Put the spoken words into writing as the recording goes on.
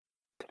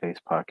Today's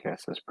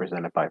podcast is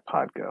presented by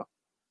Podgo.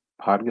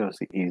 Podgo is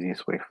the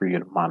easiest way for you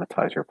to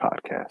monetize your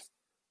podcast,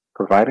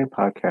 providing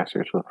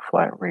podcasters with a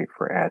flat rate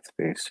for ad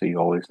space so you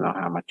always know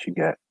how much you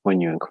get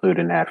when you include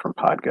an ad from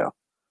Podgo.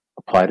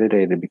 Apply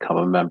today to become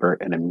a member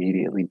and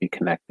immediately be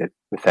connected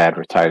with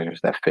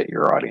advertisers that fit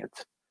your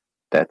audience.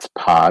 That's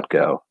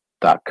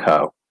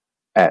podgo.co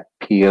at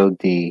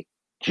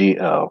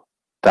podgo.co.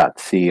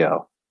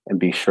 And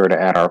be sure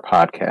to add our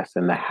podcast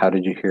in the How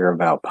Did You Hear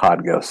About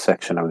Podgo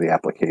section of the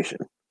application.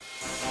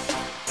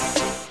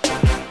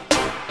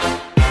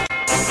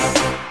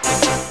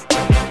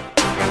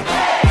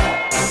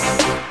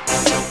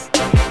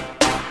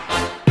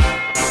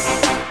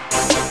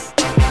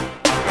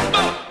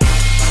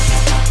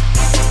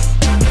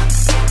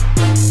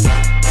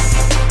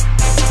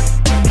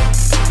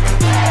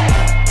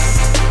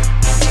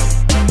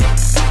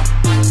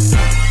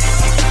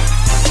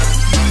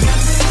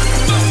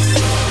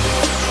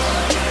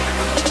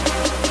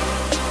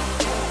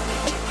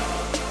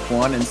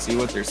 And see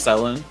what they're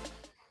selling.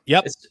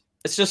 Yep.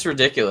 It's just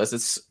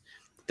ridiculous.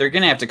 They're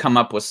gonna have to come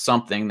up with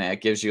something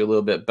that gives you a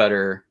little bit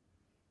better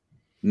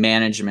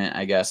management,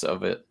 I guess,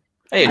 of it.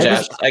 Hey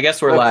Josh, I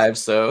guess we're live,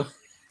 so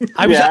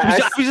I was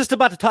just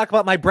about to talk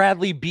about my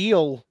Bradley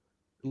Beal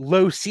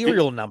low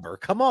serial number.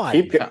 Come on.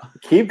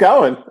 Keep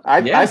going.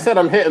 I said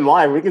I'm hitting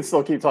live. We can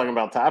still keep talking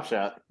about Top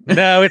Shot.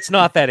 No, it's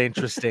not that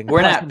interesting.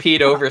 We're not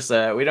Pete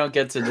Overset. We don't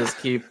get to just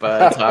keep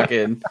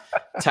talking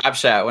Top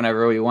Shot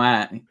whenever we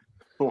want.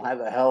 Why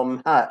the hell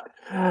not?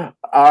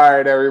 All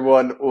right,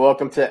 everyone.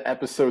 Welcome to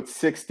episode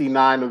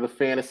 69 of the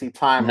Fantasy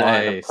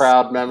Timeline, a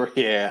proud member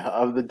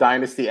of the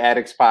Dynasty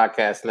Addicts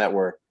Podcast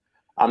Network.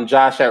 I'm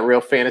Josh at Real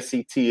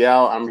Fantasy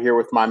TL. I'm here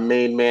with my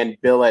main man,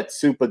 Bill at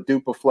Super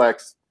Duper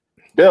Flex.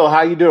 Bill,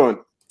 how you doing?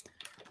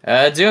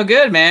 Doing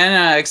good,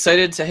 man.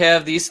 Excited to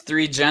have these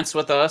three gents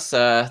with us.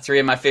 Three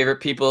of my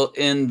favorite people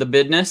in the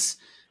business.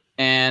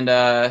 And,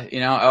 I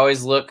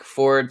always look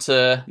forward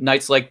to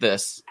nights like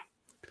this.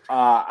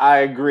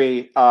 I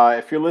agree.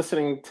 If you're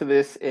listening to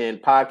this in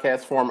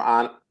podcast form,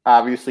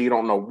 obviously you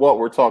don't know what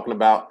we're talking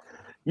about.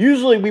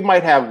 Usually we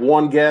might have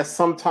one guest.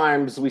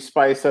 Sometimes we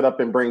spice it up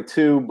and bring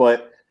two,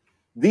 but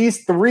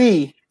these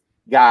three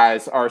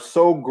guys are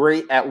so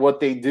great at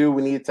what they do.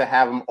 We need to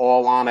have them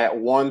all on at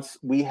once.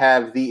 We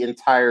have the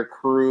entire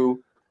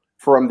crew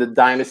from the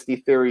Dynasty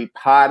Theory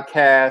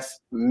podcast,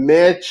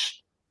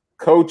 Mitch,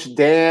 Coach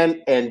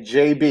Dan, and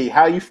JB.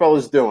 How you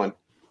fellas doing?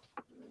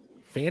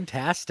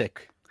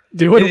 Fantastic.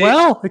 Doing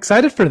well.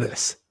 Excited for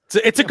this.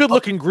 It's a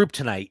good-looking group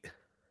tonight.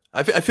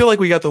 I feel like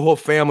we got the whole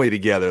family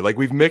together. Like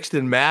we've mixed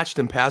and matched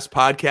and past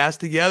podcasts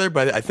together,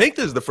 but I think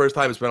this is the first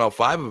time it's been all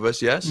five of us,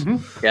 yes?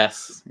 Mm-hmm.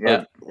 Yes.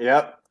 Yep.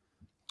 Yep.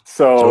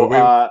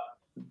 So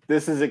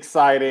this is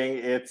exciting.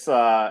 It's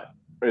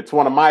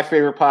one of my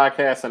favorite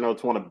podcasts. I know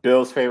it's one of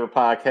Bill's favorite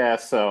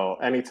podcasts. So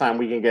anytime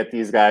we can get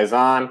these guys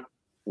on,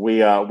 we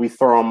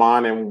throw them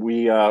on and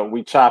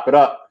we chop it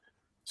up.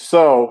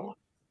 So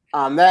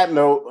on that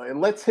note,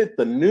 let's hit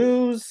the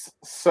news.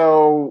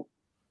 So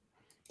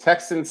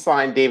Texans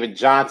signed David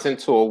Johnson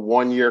to a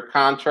 1-year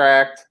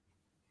contract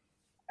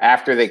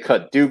after they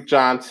cut Duke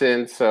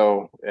Johnson.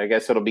 So I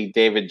guess it'll be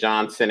David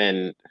Johnson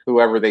and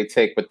whoever they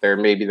take with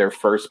maybe their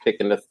first pick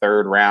in the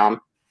third round.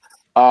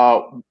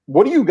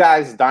 What do you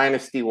guys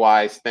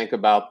dynasty-wise think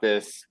about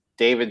this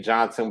David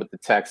Johnson with the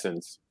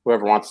Texans?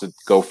 Whoever wants to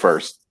go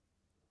first.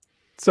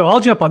 So I'll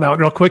jump on that one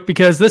real quick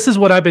because this is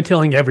what I've been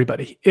telling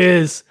everybody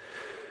is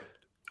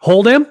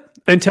hold him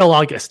until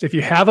August. If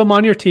you have him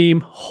on your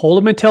team,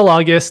 hold him until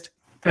August.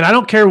 And I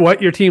don't care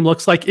what your team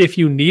looks like. If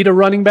you need a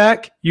running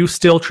back, you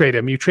still trade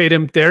him. You trade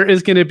him. There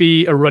is going to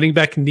be a running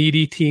back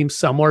needy team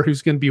somewhere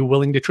who's going to be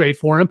willing to trade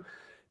for him.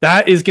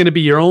 That is going to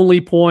be your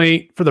only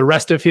point for the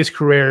rest of his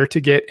career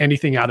to get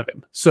anything out of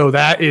him. So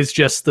that is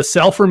just the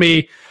sell for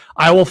me.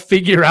 I will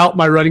figure out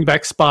my running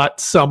back spot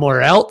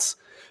somewhere else.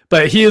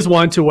 But he is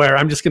one to where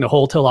I'm just going to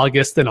hold till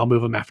August, then I'll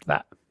move him after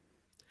that.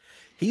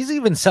 He's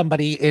even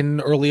somebody in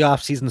early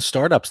offseason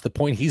startups, the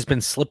point he's been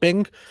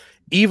slipping,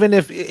 even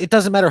if it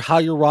doesn't matter how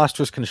your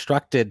roster is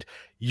constructed,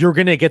 you're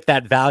going to get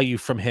that value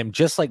from him,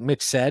 just like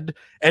Mitch said.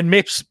 And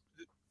Mitch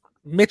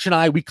and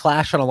I, we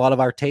clash on a lot of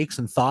our takes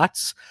and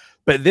thoughts,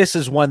 but this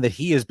is one that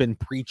he has been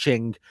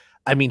preaching.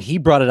 I mean, he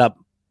brought it up,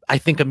 I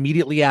think,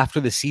 immediately after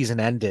the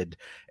season ended.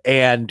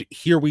 And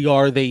here we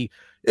are. They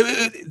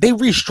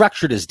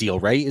restructured his deal,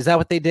 right? Is that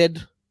what they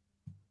did?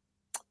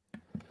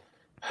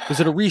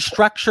 Was it a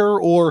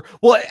restructure or,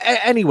 well,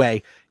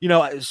 anyway,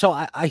 so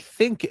I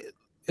think,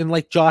 and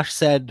like Josh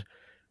said,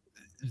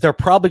 they're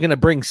probably going to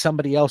bring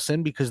somebody else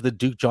in because of the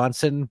Duke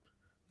Johnson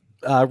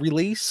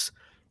release,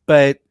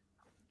 but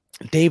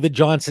David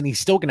Johnson, he's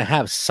still going to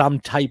have some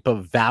type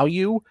of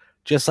value.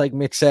 Just like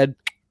Mitch said,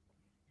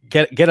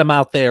 get him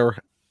out there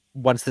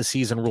once the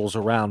season rolls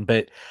around.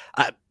 But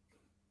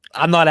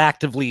I'm not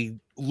actively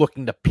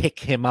looking to pick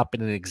him up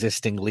in an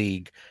existing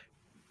league.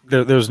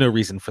 There's no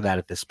reason for that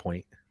at this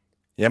point.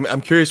 Yeah,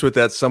 I'm curious what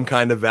that some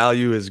kind of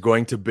value is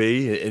going to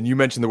be. And you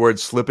mentioned the word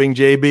slipping,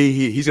 JB.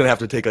 He's going to have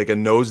to take like a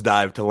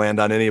nosedive to land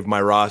on any of my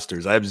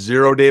rosters. I have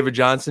 0 David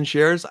Johnson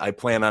shares. I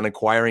plan on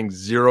acquiring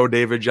 0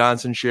 David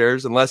Johnson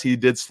shares unless he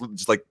did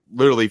just like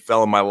literally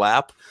fell in my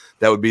lap.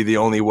 That would be the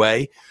only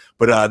way.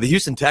 But the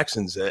Houston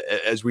Texans,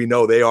 as we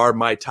know, they are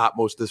my top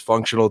most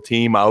dysfunctional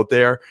team out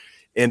there.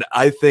 And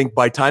I think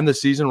by the time the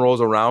season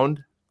rolls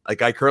around,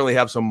 like I currently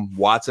have some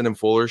Watson and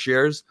Fuller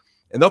shares,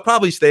 and they'll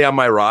probably stay on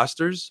my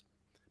rosters,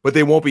 but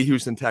they won't be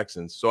Houston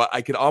Texans. So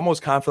I could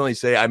almost confidently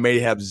say I may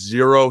have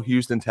 0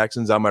 Houston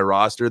Texans on my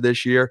roster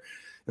this year.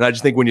 And I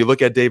just think when you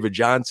look at David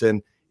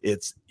Johnson,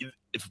 it's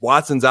if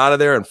Watson's out of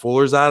there and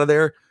Fuller's out of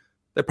there,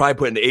 they're probably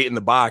putting 8 in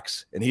the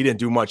box. And he didn't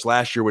do much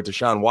last year with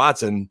Deshaun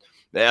Watson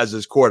as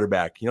his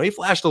quarterback. You know, he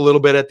flashed a little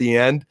bit at the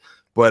end,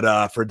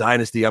 but for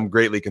Dynasty, I'm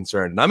greatly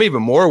concerned. And I'm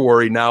even more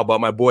worried now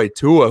about my boy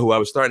Tua, who I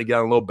was starting to get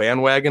on a little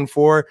bandwagon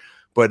for.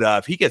 But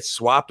if he gets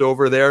swapped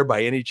over there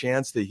by any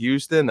chance to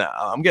Houston,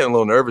 I'm getting a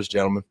little nervous,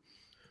 gentlemen.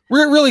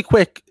 Really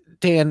quick,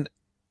 Dan.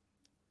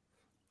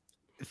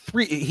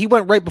 He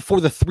went right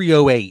before the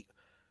 308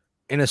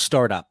 in a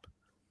startup.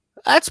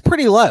 That's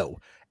pretty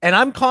low. And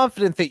I'm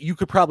confident that you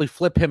could probably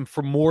flip him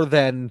for more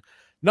than,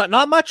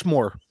 not much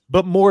more,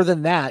 but more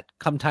than that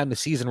come time the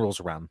season rolls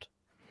around.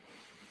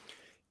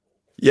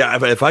 Yeah,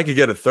 if I could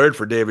get a third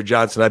for David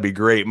Johnson, that'd be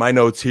great. My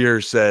notes here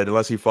said,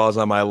 unless he falls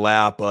on my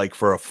lap, like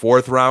for a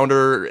 4th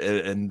rounder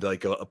and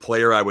like a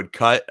player I would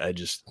cut,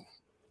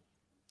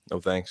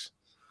 no thanks.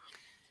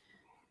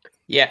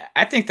 Yeah,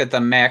 I think that the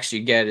max you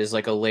get is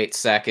like a late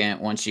second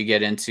once you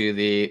get into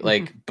the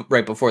like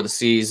right before the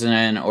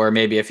season, or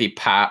maybe if he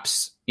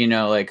pops,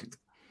 like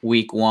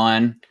week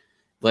 1.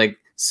 Like,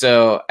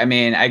 so, I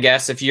mean, I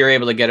guess if you're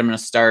able to get him in a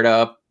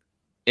startup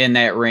in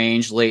that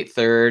range, late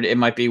 3rd, it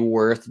might be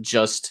worth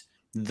just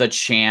the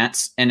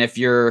chance. And if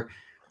you're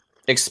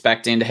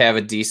expecting to have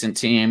a decent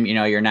team,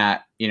 you're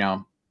not,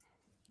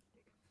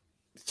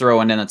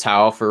 throwing in the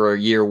towel for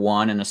year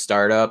 1 in a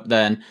startup,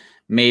 then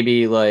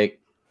maybe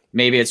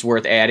it's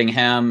worth adding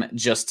him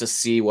just to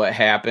see what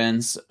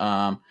happens.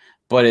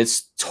 But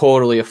it's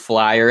totally a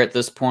flyer at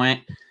this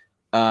point.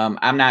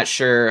 I'm not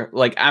sure.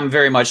 Like, I'm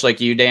very much like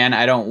you, Dan.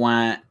 I don't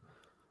want,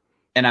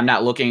 and I'm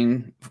not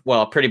looking,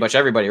 well, pretty much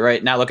everybody,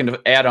 right? Not looking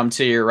to add them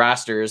to your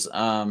rosters.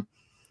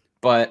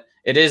 But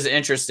it is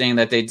interesting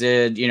that they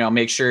did,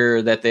 make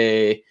sure that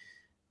they,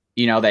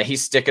 that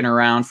he's sticking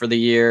around for the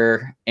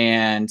year,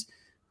 and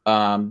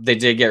they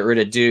did get rid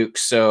of Duke.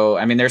 So,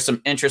 I mean, there's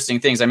some interesting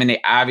things. I mean, they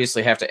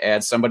obviously have to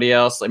add somebody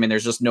else. I mean,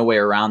 there's just no way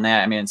around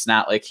that. I mean, it's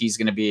not like he's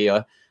going to be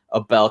a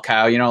bell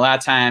cow. A lot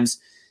of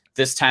times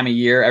this time of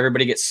year,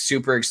 everybody gets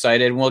super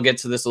excited. And we'll get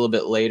to this a little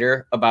bit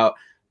later about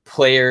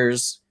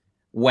players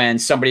when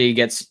somebody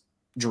gets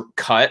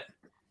cut.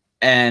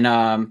 And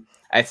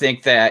I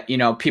think that,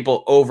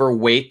 people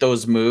overweight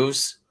those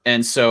moves.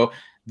 And so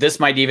this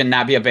might even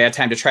not be a bad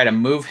time to try to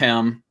move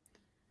him,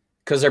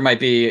 because there might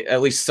be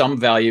at least some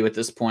value at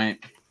this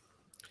point.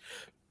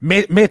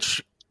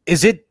 Mitch,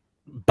 is it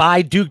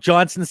buy Duke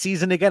Johnson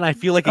season again? I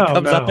feel like it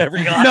comes up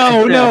every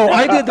time. No,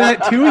 I did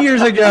that 2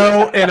 years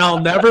ago, and I'll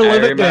never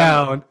live it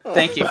down.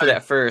 Thank you for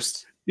that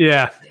first.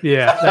 Yeah.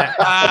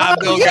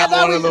 Bill got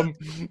one of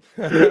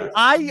them.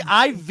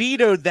 I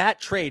vetoed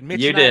that trade.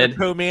 Mitch and I were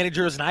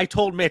co-managers, and I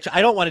told Mitch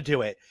I don't want to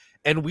do it.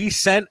 And we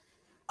sent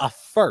a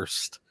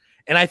first.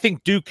 And I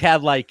think Duke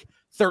had like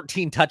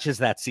 13 touches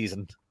that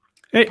season.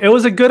 It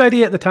was a good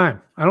idea at the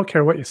time. I don't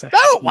care what you say. No,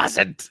 it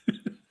wasn't.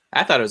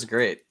 I thought it was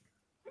great.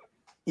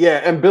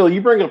 Yeah, and Bill,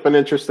 you bring up an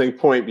interesting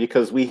point,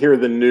 because we hear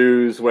the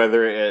news,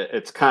 whether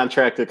it's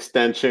contract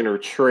extension or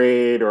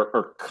trade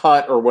or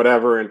cut or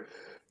whatever, and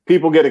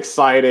people get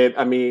excited.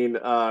 I mean,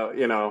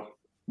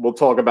 we'll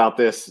talk about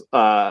this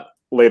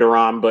later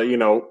on, but,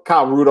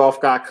 Kyle Rudolph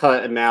got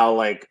cut, and now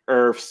like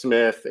Irv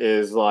Smith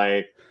is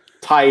like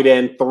tight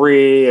end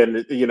 3,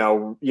 and,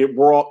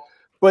 we're all,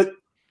 but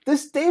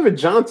this David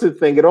Johnson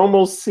thing, it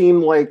almost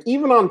seemed like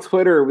even on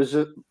Twitter, it was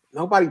just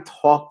nobody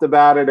talked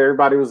about it.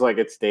 Everybody was like,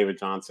 it's David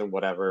Johnson,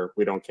 whatever.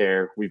 We don't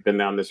care. We've been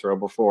down this road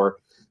before.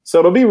 So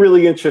it'll be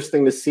really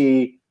interesting to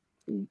see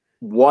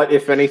what,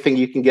 if anything,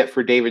 you can get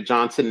for David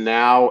Johnson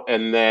now.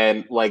 And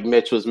then, like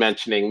Mitch was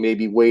mentioning,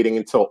 maybe waiting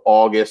until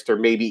August or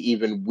maybe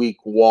even week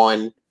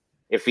 1,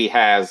 if he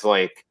has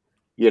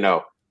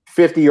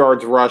 50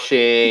 yards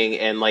rushing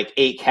and like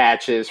 8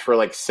 catches for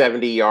like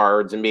 70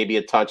 yards and maybe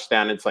a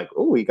touchdown. It's like,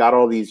 oh, he got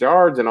all these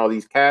yards and all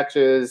these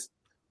catches.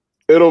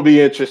 It'll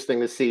be interesting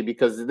to see,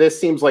 because this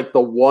seems like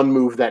the one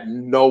move that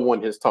no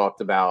one has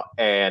talked about.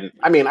 And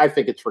I mean, I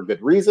think it's for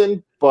good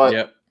reason,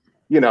 but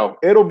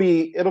it'll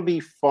be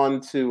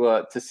fun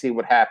to see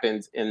what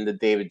happens in the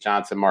David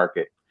Johnson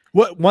market.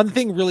 One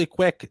thing really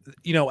quick,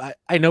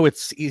 I know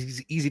it's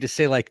easy to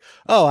say like,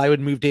 oh, I would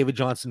move David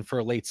Johnson for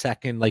a late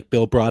second, like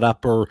Bill brought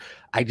up, or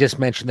I just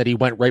mentioned that he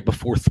went right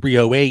before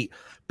 308,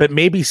 but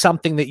maybe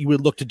something that you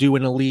would look to do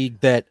in a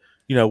league that,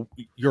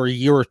 you're a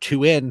year or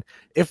 2 in,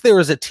 if there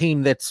is a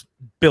team that's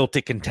built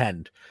to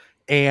contend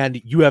and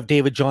you have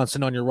David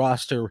Johnson on your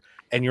roster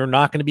and you're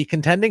not going to be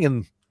contending,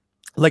 and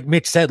like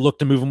Mitch said, look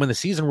to move him when the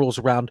season rolls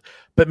around.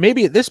 But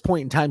maybe at this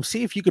point in time,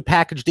 see if you could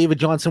package David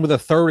Johnson with a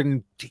third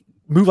and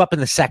move up in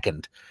the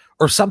second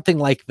or something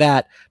like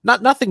that.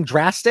 Nothing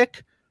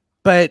drastic,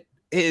 but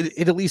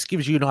it at least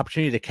gives you an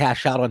opportunity to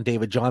cash out on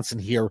David Johnson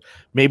here.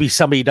 Maybe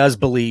somebody does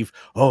believe,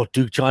 oh,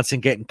 Duke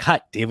Johnson getting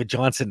cut. David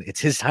Johnson, it's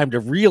his time to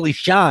really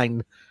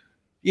shine.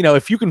 You know,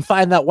 if you can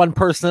find that one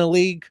person in the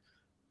league,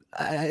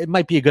 it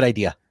might be a good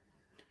idea.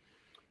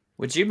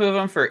 Would you move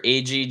him for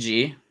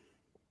AGG?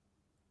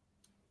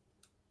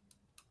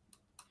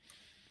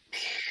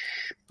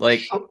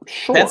 Like,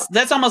 sure.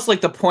 That's almost like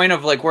the point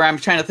of like where I'm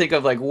trying to think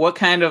of like what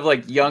kind of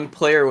like young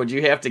player would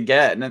you have to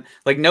get, and then,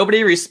 like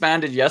nobody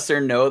responded yes or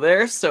no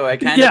there, so I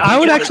kind of I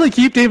would actually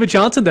keep David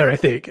Johnson there. I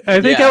think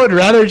I would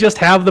rather just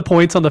have the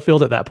points on the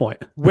field at that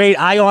point. Wait,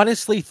 I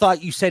honestly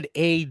thought you said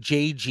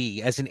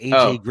AJG as in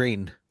AJ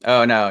Green.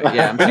 Oh no,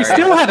 yeah, I'm but sorry. He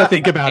still had to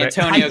think about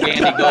Antonio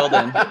Gandy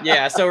Golden.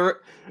 Yeah, so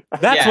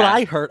that's what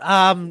I heard.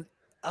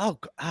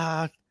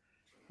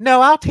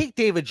 No, I'll take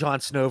David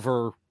Johnson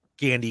over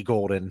Gandy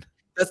Golden.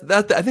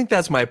 I think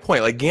that's my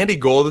point. Like Gandy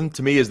Golden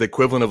to me is the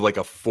equivalent of like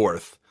a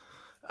fourth.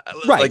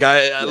 Right. Like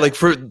like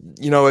for,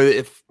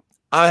 if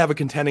I have a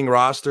contending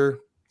roster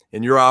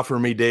and you're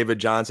offering me David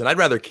Johnson, I'd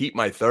rather keep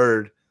my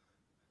third.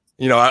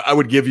 I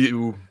would give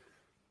you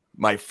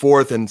my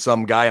fourth and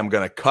some guy I'm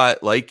going to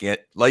cut like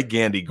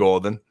Gandy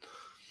Golden.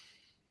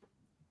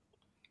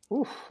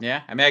 Oof.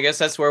 Yeah. I mean, I guess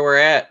that's where we're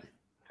at.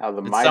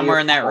 It's somewhere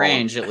in that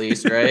range at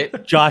least,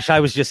 right? Josh, I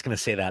was just going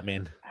to say that,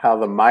 man. How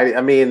the mighty,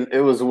 I mean, it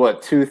was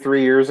what,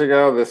 2-3 years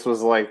ago? This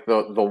was like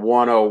the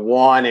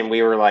 101, and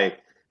we were like,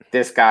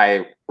 this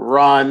guy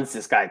runs,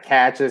 this guy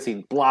catches,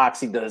 he blocks,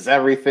 he does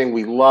everything.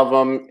 We love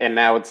him. And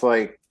now it's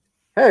like,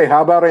 hey,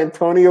 how about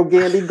Antonio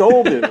Gandy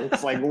Golden?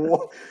 It's like,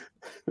 what?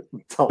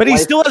 But he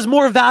still has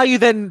more value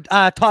than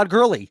Todd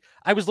Gurley.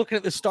 I was looking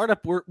at the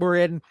startup we're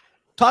in.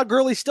 Todd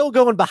Gurley's still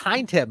going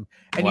behind him.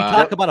 And you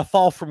talk about a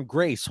fall from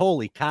grace.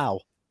 Holy cow.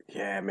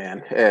 Yeah,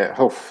 man.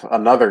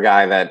 Another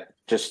guy that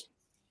just,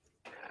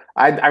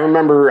 I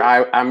remember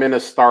I'm in a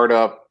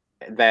startup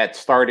that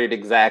started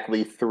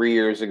exactly 3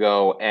 years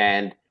ago,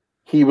 and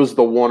he was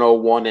the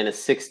 101 in a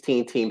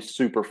 16-team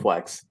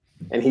Superflex,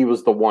 and he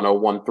was the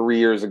 101 3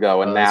 years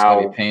ago, and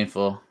now be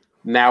painful.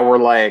 Now we're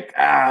like,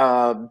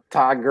 Todd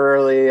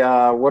Gurley.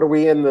 What are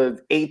we in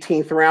the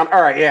 18th round?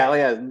 All right,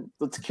 yeah.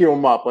 Let's cue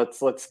him up.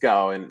 Let's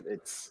go, and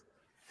it's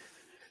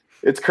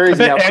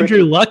crazy. I bet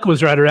Andrew Luck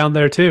was right around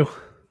there too.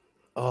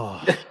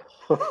 Oh.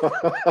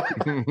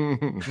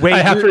 Wait, I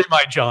have to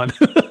remind John.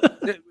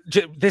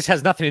 This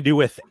has nothing to do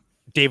with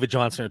David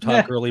Johnson or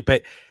Todd Gurley,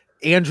 but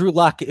Andrew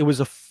Luck. It was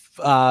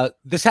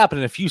this happened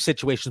in a few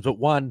situations, but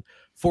one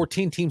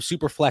 14-team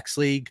Superflex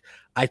league.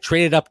 I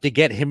traded up to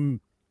get him.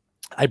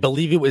 I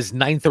believe it was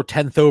 9th or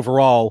 10th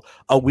overall.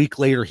 A week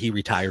later, he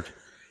retired,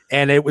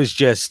 and it was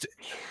just.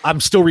 I'm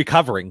still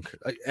recovering.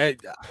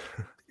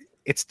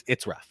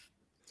 It's rough.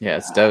 Yeah,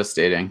 it's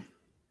devastating.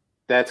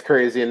 That's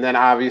crazy. And then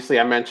obviously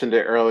I mentioned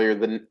it earlier,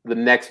 the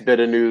next bit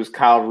of news,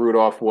 Kyle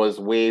Rudolph was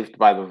waived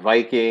by the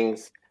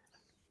Vikings.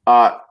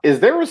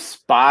 Is there a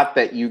spot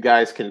that you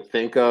guys can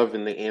think of,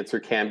 and the answer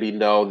can be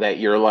no, that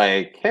you're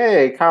like,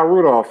 hey, Kyle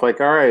Rudolph,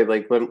 like, all right,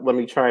 like let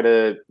me try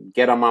to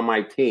get him on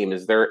my team.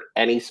 Is there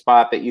any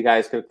spot that you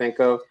guys can think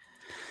of?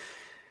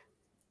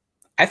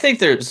 I think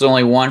there's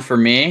only one for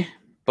me,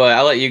 but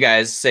I'll let you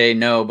guys say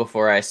no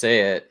before I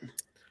say it.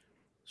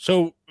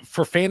 So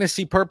for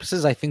fantasy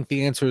purposes, I think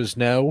the answer is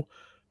no.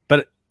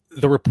 But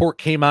the report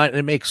came out, and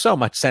it makes so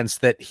much sense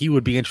that he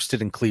would be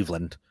interested in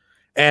Cleveland.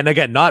 And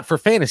again, not for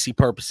fantasy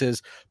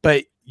purposes,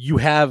 but you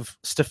have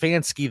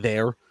Stefanski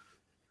there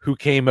who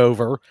came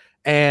over,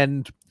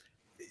 and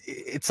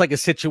it's like a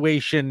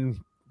situation.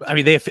 I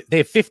mean, they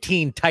have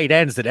 15 tight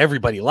ends that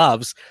everybody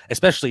loves,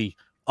 especially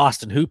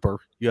Austin Hooper.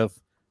 You have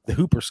the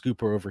Hooper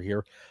scooper over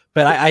here.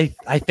 But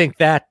I think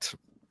that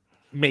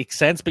makes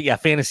sense. But yeah,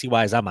 fantasy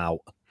wise, I'm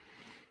out.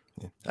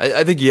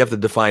 I think you have to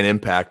define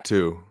impact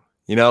too.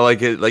 I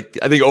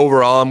think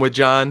overall I'm with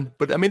John,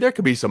 but I mean, there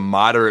could be some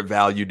moderate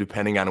value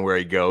depending on where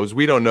he goes.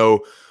 We don't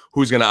know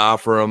who's going to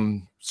offer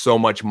him so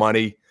much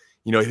money.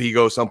 If he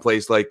goes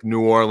someplace like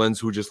New Orleans,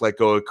 who just let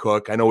go of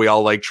Cook. I know we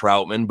all like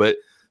Troutman, but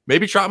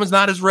maybe Troutman's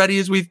not as ready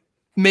as we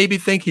maybe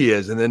think he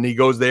is. And then he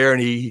goes there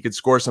and he could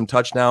score some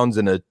touchdowns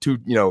in a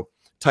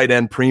tight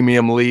end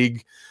premium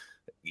league.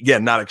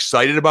 Again, not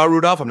excited about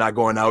Rudolph. I'm not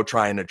going out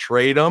trying to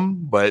trade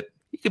him, but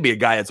he could be a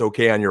guy that's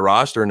okay on your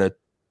roster in a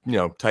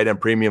tight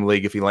end premium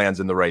league if he lands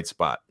in the right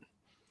spot.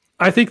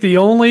 I think the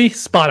only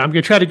spot, I'm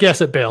going to try to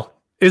guess it, Bill.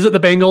 Is it the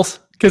Bengals?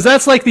 Because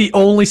that's like the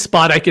only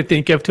spot I could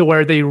think of to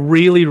where they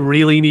really,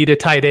 really need a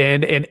tight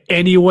end, and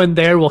anyone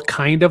there will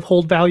kind of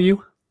hold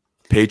value.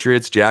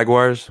 Patriots,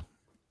 Jaguars?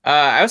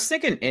 I was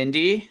thinking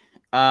Indy.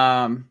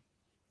 What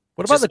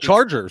about the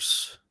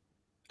Chargers?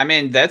 I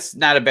mean, that's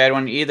not a bad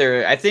one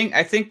either. I think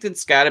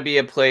it's got to be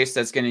a place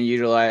that's going to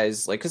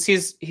utilize, like, because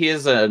he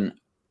is an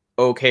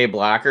okay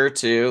blocker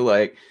too,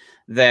 like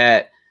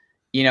that.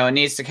 It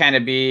needs to kind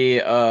of be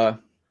a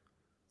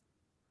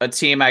a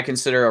team I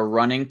consider a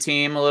running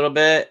team a little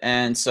bit,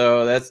 and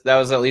so that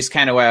was at least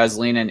kind of why I was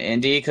leaning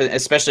Indy,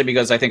 especially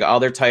because I think all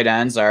their tight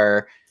ends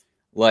are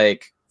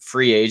like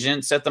free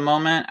agents at the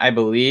moment, I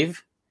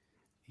believe,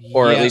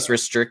 or at least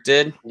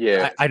restricted.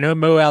 Yeah, I know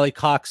Mo Alley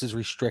Cox is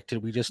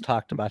restricted. We just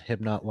talked about him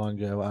not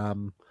long ago.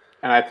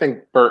 and I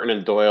think Burton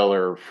and Doyle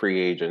are free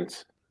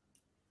agents.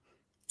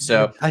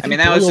 So I mean,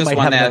 that Doyle was just might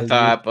one have that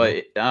I another thought,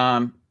 year,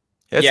 but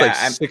It's yeah, like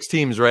 6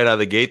 teams right out of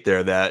the gate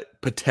there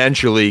that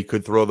potentially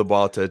could throw the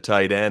ball to a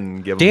tight end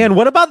and give Dan, them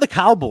what about the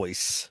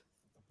Cowboys?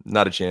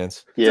 not a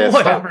chance. Yeah,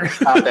 Whatever.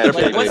 Stop that,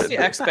 like, JB. what's the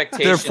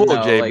expectation? They're full, though?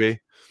 JB.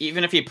 Like,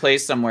 even if he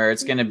plays somewhere,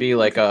 it's going to be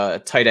like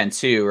a tight end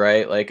 2,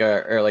 right? Like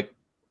or like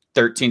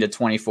 13 to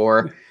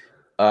 24.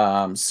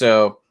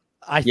 So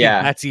I think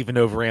that's even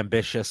over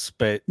ambitious,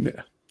 but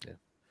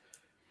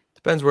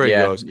Depends where he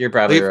goes. You're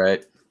probably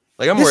right.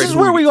 Like I'm this worried is who-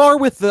 where we are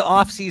with the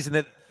offseason,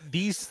 that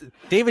these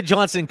David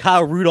Johnson and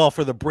Kyle Rudolph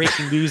are the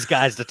breaking news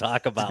guys to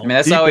talk about. I mean,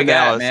 that's deep all we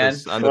got, man.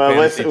 analysis on the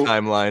fantasy listen,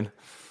 timeline.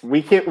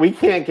 We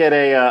can't get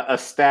a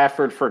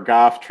Stafford for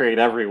Goff trade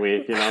every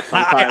week. You know,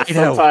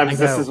 sometimes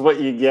this is what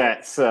you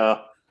get.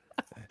 So,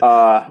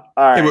 all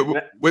right.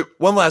 Hey, wait,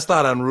 one last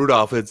thought on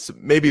Rudolph. It's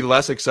maybe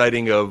less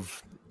exciting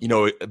of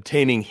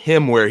obtaining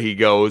him where he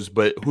goes,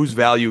 but whose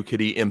value could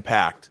he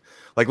impact?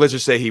 Like, let's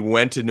just say he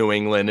went to New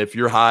England. If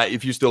you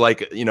still like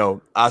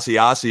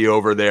Ossie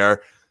over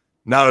there,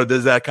 now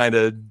does that kind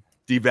of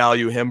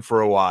devalue him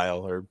for a while,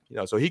 or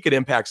so he could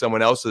impact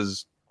someone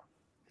else's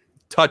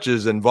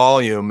touches and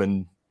volume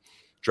and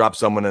drop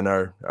someone in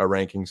our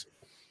rankings.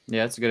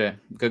 Yeah, that's a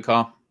good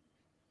call.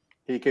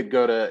 He could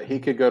go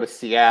to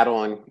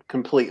Seattle and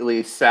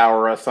completely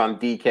sour us on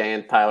DK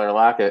and Tyler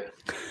Lockett.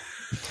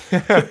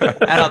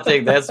 I don't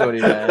think that's what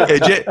he meant. Hey,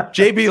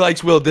 JB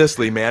likes Will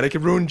Dissly, man. It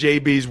could ruin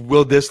JB's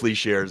Will Dissly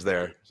shares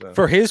there. So.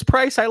 For his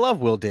price, I love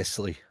Will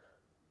Dissly.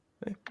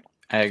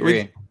 I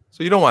agree.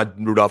 So you don't want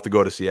Rudolph to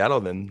go to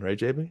Seattle then, right,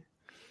 JB?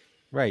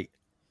 Right.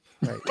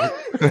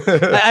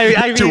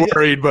 I mean, too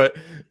worried, but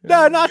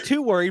no, not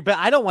too worried. But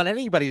I don't want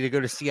anybody to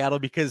go to Seattle,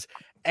 because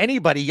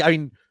anybody, I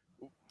mean,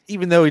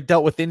 even though he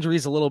dealt with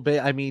injuries a little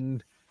bit, I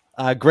mean,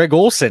 Greg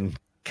Olson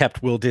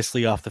kept Will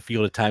Dissly off the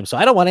field at times, so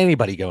I don't want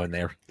anybody going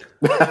there.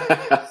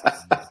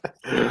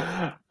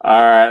 All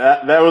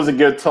right, that was a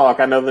good talk.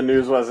 I know the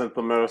news wasn't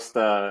the most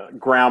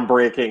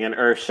groundbreaking and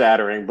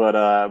earth-shattering,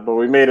 but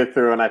we made it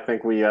through, and I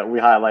think we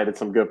highlighted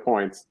some good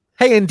points.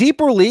 Hey, in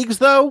deeper leagues,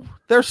 though,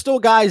 there's still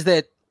guys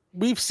that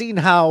we've seen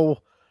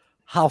how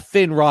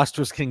thin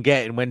rosters can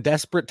get, and when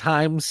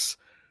times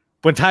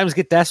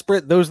get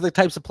desperate, those are the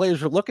types of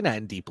players we're looking at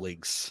in deep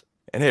leagues.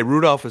 And hey,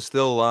 Rudolph is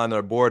still on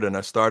our board in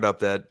a startup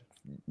that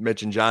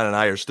Mitch and John and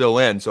I are still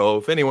in. So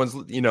if anyone's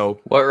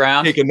what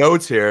round taking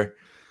notes here,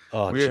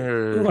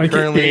 we're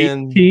currently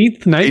in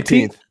 18th,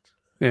 19th.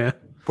 Yeah,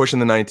 pushing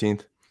the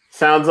 19th.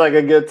 Sounds like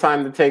a good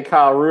time to take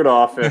Kyle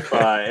Rudolph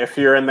if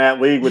you're in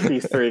that league with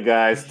these three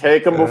guys.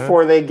 Take them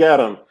before they get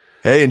them.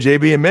 Hey, and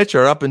JB and Mitch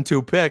are up in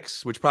 2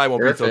 picks, which probably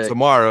won't be until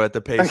tomorrow at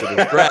the pace of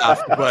this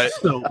draft, but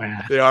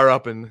they are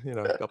up in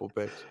a couple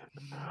picks.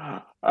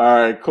 All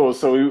right, cool.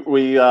 So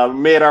we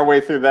made our way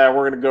through that.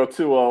 We're going to go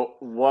to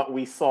what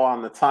we saw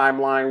on the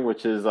timeline,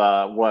 which is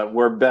what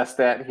we're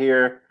best at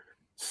here.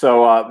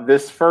 So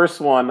this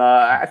first one,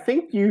 I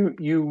think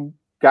you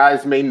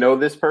guys may know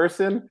this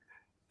person.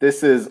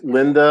 This is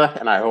Linda,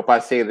 and I hope I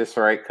say this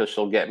right because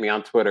she'll get me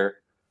on Twitter.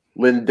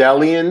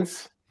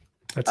 Lindellians.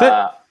 That's it.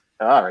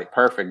 All right,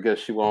 perfect. Good.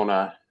 She won't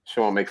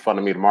make fun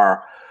of me tomorrow.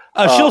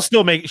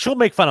 She'll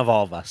make fun of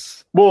all of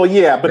us. Well,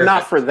 yeah, but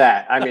not for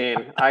that. I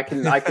mean, I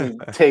can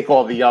take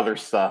all the other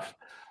stuff.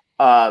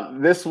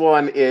 This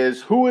one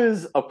is, who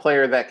is a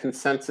player that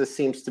consensus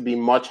seems to be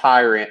much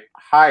higher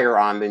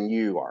on than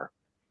you are?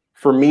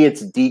 For me,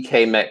 it's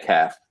DK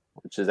Metcalf,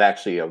 which is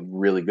actually a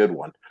really good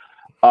one.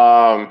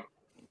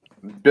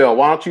 Bill,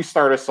 why don't you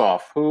start us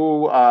off?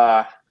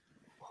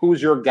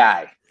 Who's your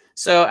guy?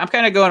 So I'm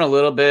kind of going a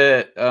little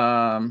bit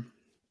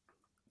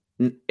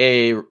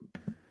a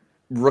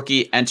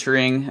rookie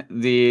entering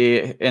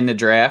in the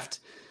draft,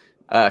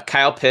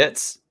 Kyle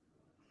Pitts.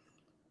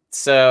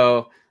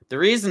 So the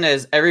reason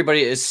is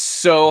everybody is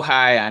so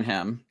high on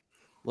him.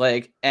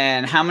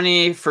 And how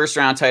many first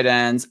round tight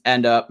ends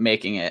end up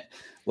making it?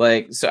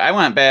 So I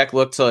went back,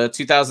 looked to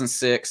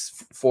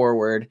 2006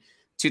 forward.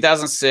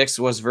 2006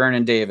 was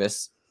Vernon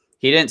Davis.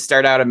 He didn't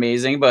start out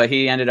amazing, but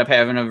he ended up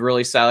having a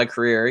really solid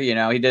career.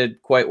 He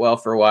did quite well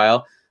for a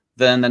while.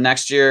 Then the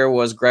next year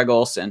was Greg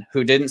Olson,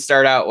 who didn't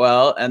start out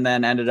well and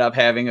then ended up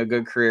having a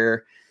good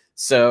career.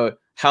 So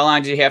how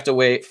long did you have to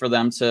wait for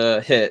them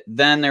to hit?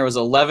 Then there was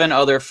 11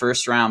 other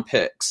first round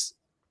picks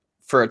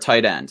for a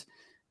tight end.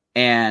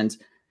 And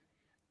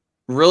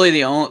really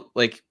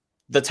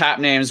the top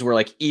names were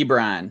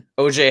Ebron,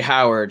 OJ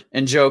Howard,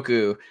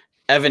 Njoku,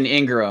 Evan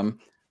Ingram.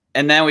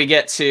 And then we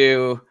get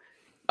to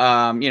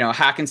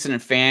Hawkinson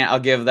and Fant. I'll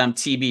give them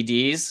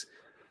TBDs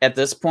at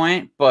this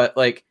point, but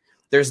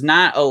there's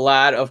not a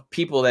lot of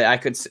people that I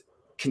could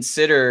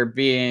consider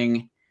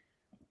being,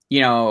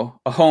 a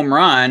home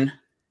run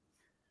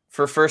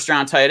for first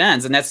round tight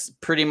ends. And that's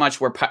pretty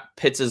much where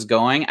Pitts is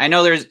going. I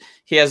know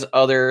he has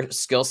other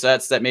skill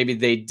sets that maybe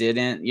they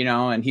didn't,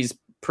 and he's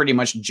pretty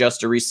much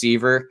just a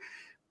receiver,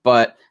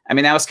 but I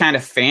mean, that was kind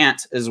of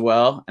Fant as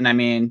well. And I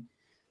mean,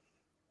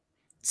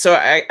 so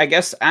I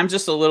guess I'm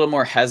just a little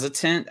more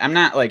hesitant. I'm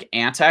not like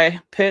anti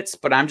Pitts,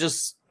 but I'm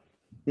just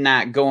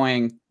not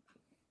going.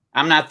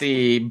 I'm not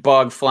the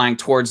bug flying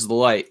towards the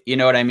light. You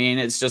know what I mean?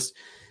 It's just,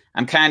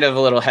 I'm kind of a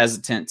little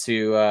hesitant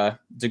to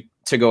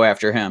go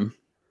after him.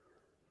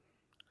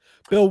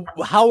 Bill,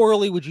 how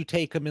early would you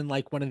take him in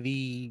like one of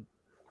the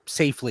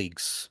safe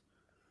leagues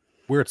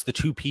where it's the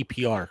 2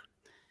 PPR?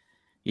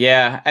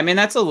 Yeah, I mean,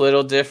 that's a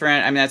little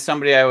different. I mean, that's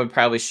somebody I would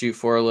probably shoot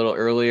for a little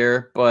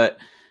earlier, but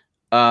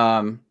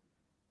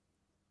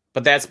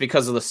that's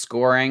because of the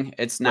scoring.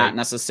 It's not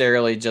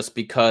necessarily just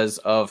because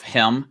of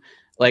him.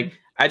 Like,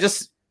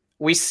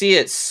 we see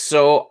it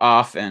so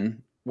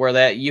often where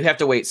that you have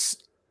to wait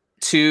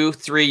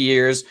 2-3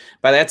 years.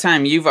 By that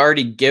time, you've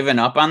already given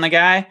up on the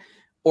guy,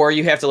 or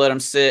you have to let him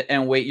sit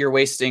and wait. You're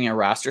wasting a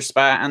roster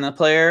spot on the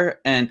player.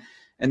 And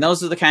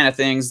those are the kind of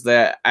things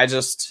that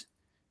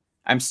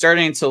I'm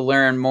starting to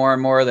learn more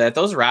and more, that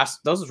those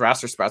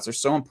roster spots are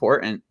so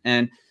important.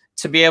 And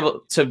to be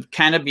able to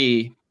kind of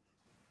be,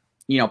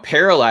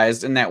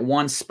 paralyzed in that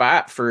one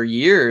spot for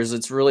years,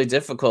 it's really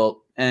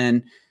difficult.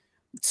 And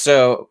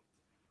so,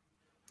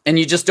 and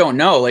you just don't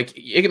know, like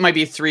it might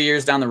be 3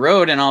 years down the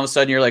road and all of a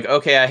sudden you're like,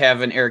 okay, I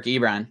have an Eric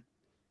Ebron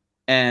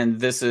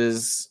and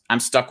I'm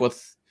stuck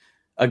with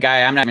a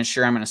guy I'm not even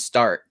sure I'm going to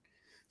start.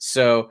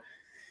 So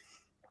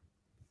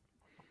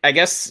I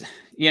guess,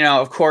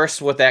 of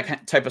course, with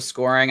that type of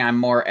scoring, I'm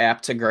more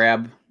apt to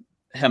grab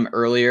him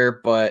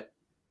earlier, but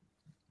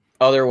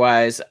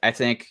otherwise I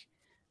think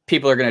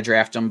people are going to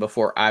draft him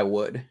before I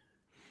would.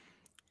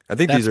 I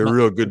think these are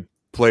real good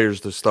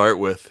players to start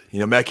with,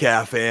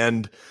 Metcalf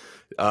and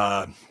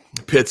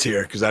Pitts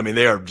here, because I mean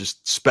they are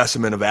just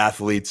specimen of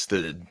athletes.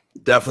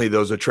 Definitely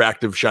those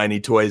attractive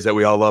shiny toys that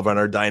we all love on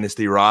our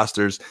dynasty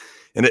rosters.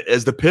 And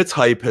as the Pitts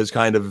hype has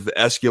kind of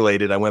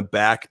escalated, I went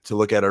back to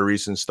look at our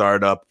recent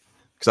startup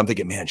because I'm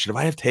thinking, man, should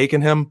I have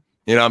taken him?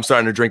 I'm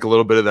starting to drink a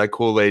little bit of that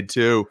Kool-Aid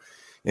too.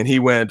 And he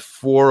went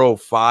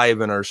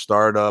 405 in our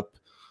startup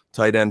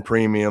tight end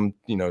premium,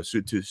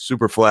 to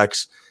super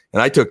flex.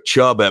 And I took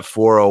Chubb at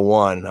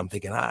 401. And I'm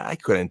thinking I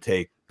couldn't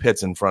take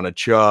Pitts in front of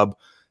Chubb.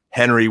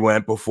 Henry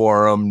went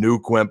before him.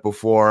 Nuke went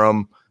before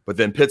him. But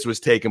then Pitts was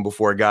taken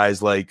before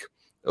guys like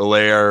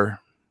Allaire,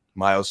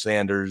 Miles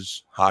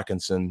Sanders,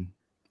 Hawkinson,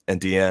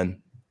 and DN.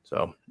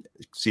 So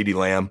CeeDee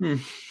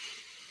Lamb.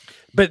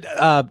 But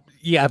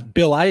yeah,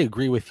 Bill, I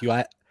agree with you.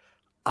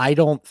 I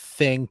don't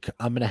think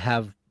I'm going to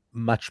have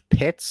much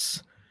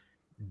Pitts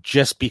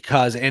just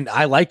because, and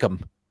I like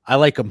him. I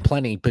like him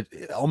plenty, but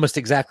almost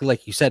exactly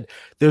like you said,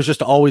 there's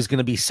just always going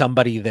to be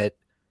somebody that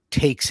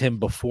takes him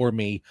before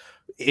me.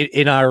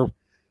 In our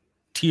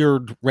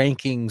tiered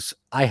rankings,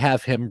 I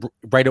have him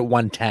right at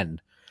 110,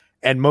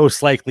 and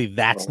most likely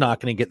that's not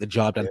going to get the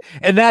job done.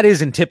 And that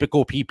is in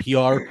typical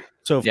PPR.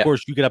 So of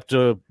course you get up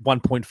to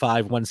 1.5,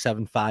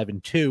 175,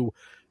 and 2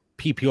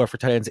 PPR for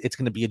tight ends. It's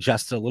going to be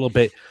adjusted a little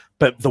bit,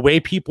 but the way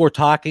people are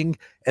talking,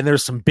 and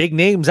there's some big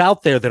names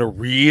out there that are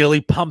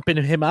really pumping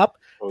him up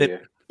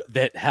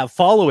that have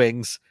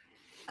followings.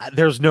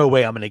 There's no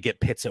way I'm going to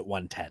get Pitts at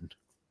 110.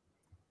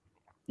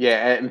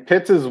 Yeah, and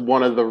Pitts is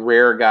one of the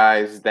rare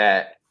guys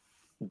that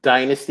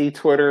Dynasty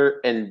Twitter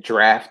and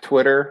Draft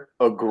Twitter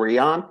agree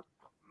on.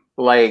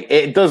 Like,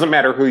 it doesn't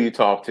matter who you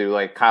talk to.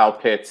 Like, Kyle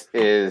Pitts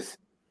is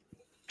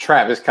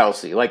Travis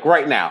Kelce. Like,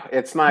 right now,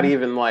 it's not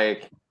even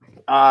like,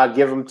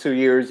 give him 2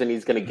 years and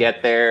he's going to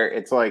get there.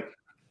 It's like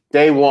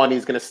day one,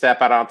 he's going to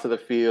step out onto the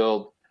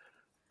field.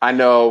 I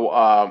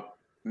know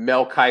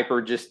Mel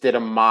Kiper just did a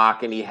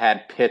mock and he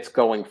had Pitts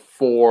going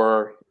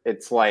 4.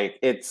 It's like,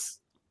 it's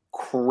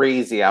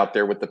crazy out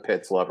there with the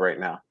Pitts love right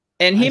now.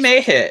 And he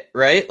may hit,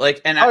 right? Like,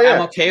 and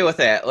I'm okay with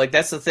that. Like,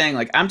 that's the thing.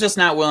 Like, I'm just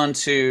not willing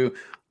to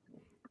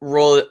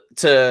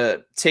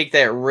take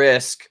that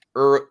risk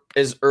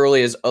as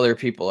early as other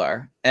people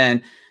are.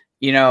 And,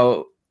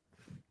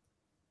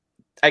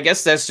 I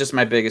guess that's just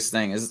my biggest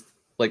thing is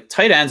like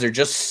tight ends are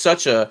just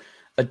such a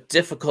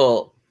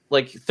difficult,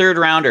 like third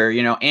rounder,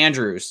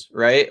 Andrews,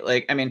 right?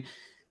 Like, I mean,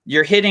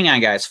 you're hitting on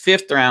guys,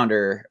 5th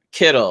rounder,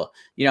 Kittle,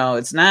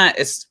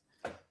 it's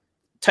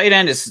tight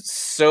end is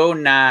so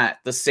not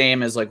the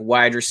same as like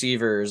wide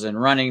receivers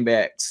and running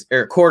backs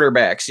or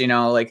quarterbacks,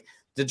 like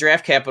the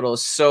draft capital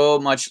is so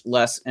much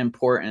less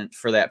important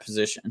for that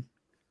position.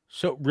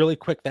 So really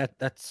quick,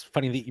 that's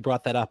funny that you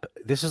brought that up.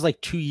 This is like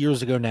 2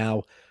 years ago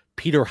now.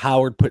 Peter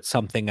Howard put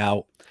something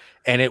out,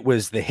 and it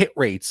was the hit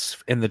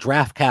rates in the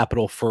draft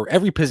capital for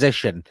every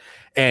position,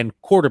 and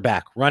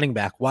quarterback, running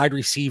back, wide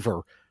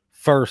receiver,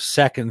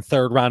 1st, 2nd,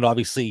 3rd round.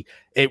 Obviously,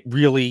 it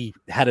really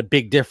had a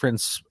big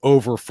difference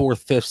over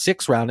 4th, 5th,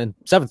 6th round and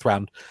 7th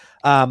round.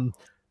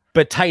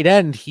 But tight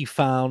end, he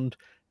found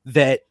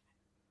that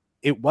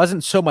it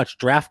wasn't so much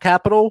draft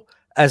capital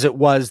as it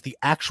was the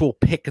actual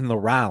pick in the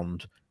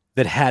round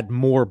that had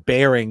more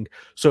bearing.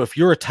 So if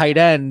you're a tight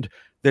end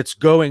that's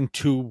going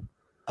to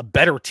a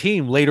better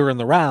team later in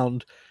the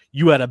round,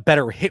 you had a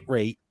better hit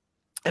rate.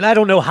 And I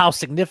don't know how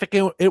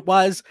significant it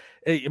was.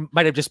 It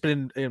might have just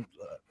been,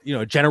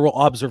 a general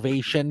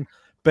observation,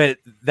 but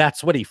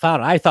that's what he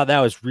found. I thought that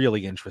was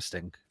really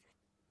interesting.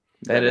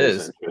 That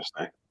is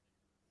interesting.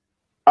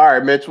 All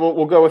right, Mitch,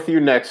 we'll go with you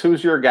next.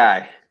 Who's your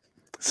guy?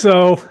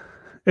 So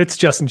it's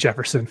Justin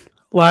Jefferson.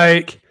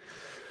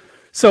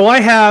 So I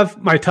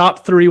have my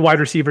top 3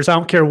 wide receivers. I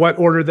don't care what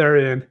order they're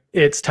in.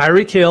 It's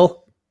Tyreek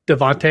Hill,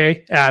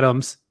 Devontae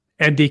Adams,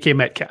 and DK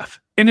Metcalf.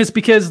 And it's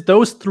because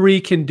those 3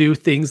 can do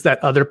things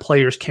that other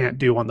players can't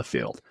do on the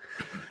field.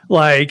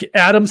 Like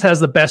Adams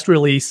has the best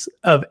release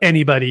of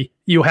anybody.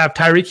 You have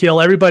Tyreek Hill.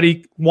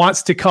 Everybody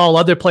wants to call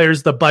other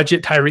players the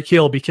budget Tyreek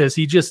Hill because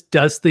he just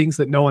does things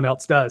that no one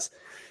else does.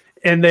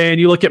 And then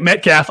you look at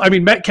Metcalf. I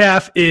mean,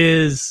 Metcalf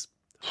is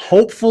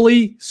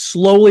hopefully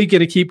slowly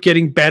going to keep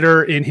getting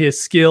better in his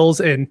skills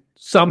and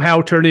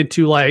somehow turn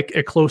into like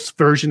a close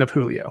version of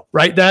Julio,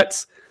 right?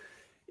 That's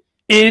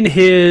in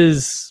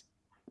his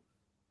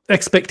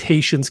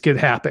expectations could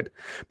happen.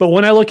 But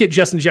when I look at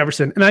Justin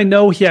Jefferson, and I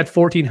know he had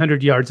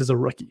 1,400 yards as a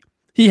rookie,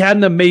 he had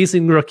an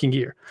amazing rookie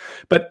year,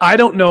 but I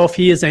don't know if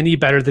he is any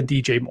better than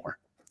DJ Moore.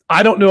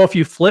 I don't know if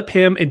you flip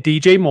him and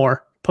DJ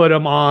Moore, put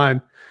him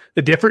on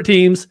the different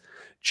teams.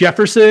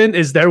 Jefferson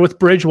is there with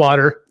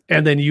Bridgewater,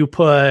 and then you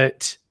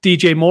put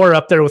DJ Moore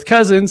up there with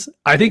Cousins.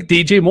 I think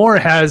DJ Moore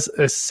has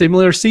a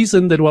similar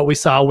season than what we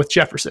saw with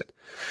Jefferson.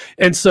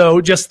 And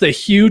so just the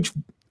huge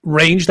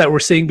range that we're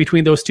seeing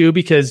between those two,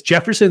 because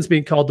Jefferson's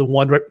being called the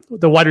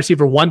wide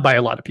receiver 1 by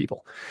a lot of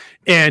people.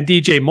 And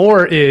DJ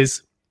Moore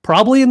is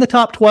probably in the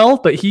top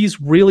 12, but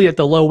he's really at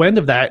the low end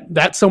of that.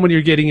 That's someone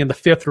you're getting in the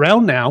 5th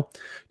round now,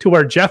 to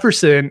where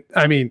Jefferson,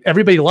 I mean,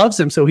 everybody loves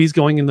him, so he's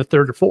going in the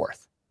 3rd or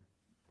 4th.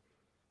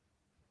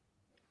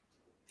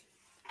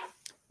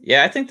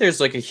 Yeah, I think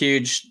there's like a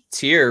huge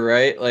tier,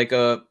 right? Like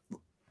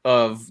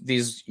of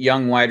these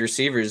young wide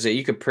receivers that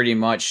you could pretty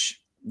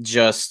much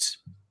just,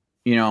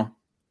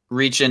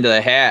 reach into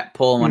the hat,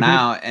 pull one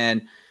out,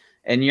 and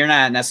you're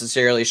not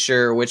necessarily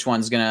sure which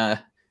one's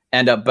gonna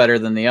end up better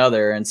than the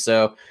other. And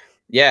so,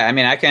 yeah, I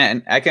mean, I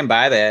can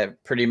buy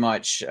that pretty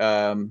much.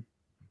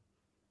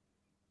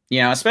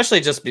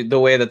 Especially just the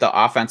way that the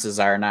offenses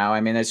are now.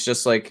 I mean, it's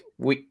just like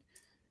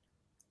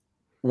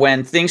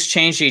when things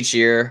change each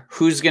year,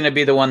 who's going to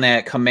be the one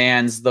that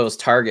commands those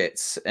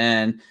targets?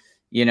 And,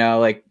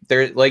 like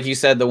you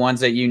said, the ones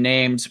that you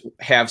named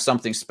have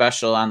something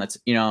special on that's,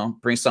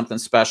 bring something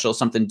special,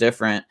 something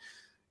different.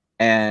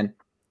 And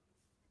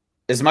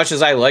as much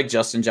as I like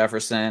Justin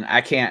Jefferson,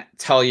 I can't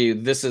tell you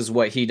this is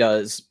what he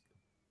does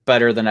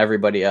better than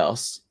everybody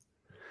else.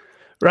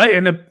 Right.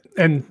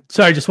 And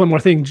sorry, just one more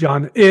thing,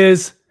 John,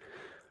 is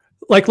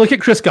like, look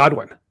at Chris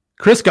Godwin.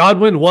 Chris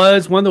Godwin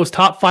was one of those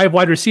top 5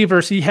 wide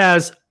receivers. He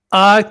has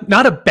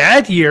not a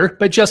bad year,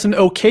 but just an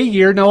okay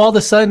year. Now, all of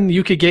a sudden,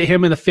 you could get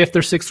him in the 5th or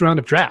 6th round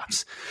of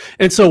drafts.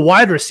 And so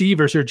wide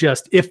receivers are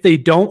just, if they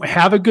don't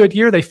have a good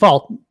year, they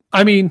fall.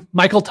 I mean,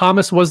 Michael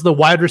Thomas was the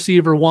wide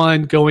receiver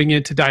 1 going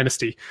into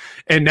Dynasty.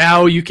 And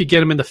now you could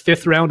get him in the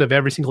 5th round of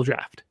every single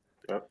draft.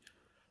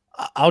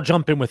 I'll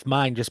jump in with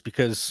mine just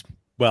because,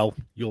 well,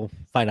 you'll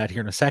find out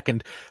here in a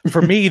second.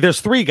 For me, there's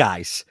 3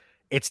 guys.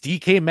 It's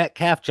DK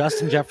Metcalf,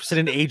 Justin Jefferson,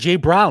 and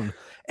AJ Brown.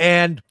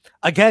 And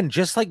again,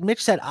 just like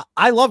Mitch said,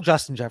 I love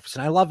Justin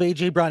Jefferson. I love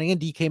AJ Brown and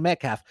DK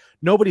Metcalf.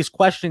 Nobody's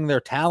questioning their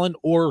talent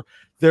or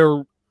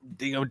their,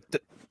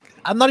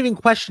 I'm not even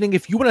questioning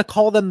if you want to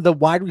call them the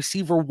wide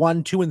receiver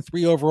 1, 2, and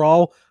 3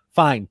 overall.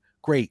 Fine,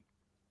 great.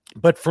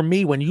 But for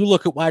me, when you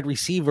look at wide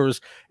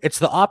receivers, it's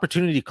the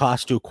opportunity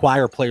cost to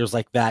acquire players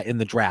like that in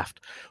the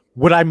draft.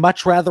 Would I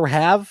much rather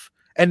have,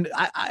 and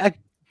I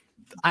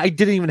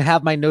didn't even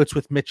have my notes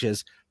with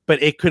Mitch's,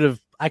 but I could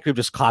have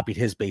just copied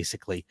his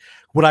basically.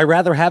 Would I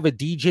rather have a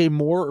DJ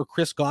Moore or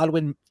Chris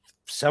Godwin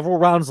several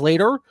rounds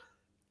later?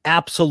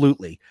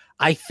 Absolutely.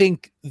 I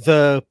think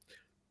the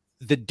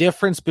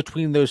difference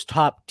between those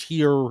top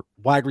tier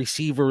wide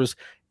receivers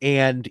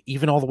and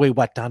even all the way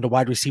down to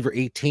wide receiver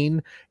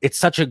 18, it's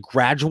such a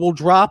gradual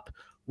drop.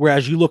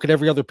 Whereas you look at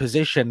every other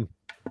position,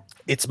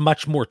 it's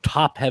much more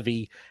top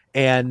heavy.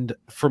 And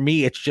for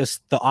me, it's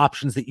just the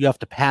options that you have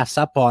to pass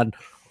up on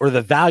or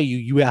the value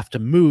you have to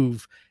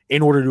move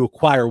in order to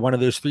acquire one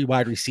of those 3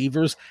 wide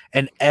receivers.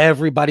 And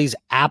everybody's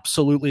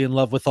absolutely in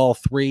love with all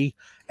 3.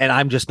 And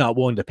I'm just not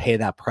willing to pay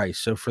that price.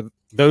 So for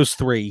those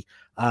 3,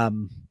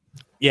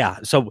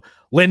 so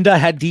Linda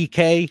had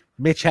DK,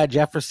 Mitch had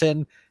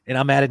Jefferson, and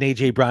I'm adding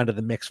AJ Brown to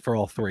the mix for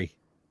all 3.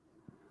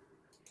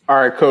 All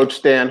right, Coach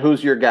Stan,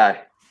 who's your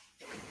guy?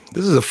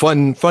 This is a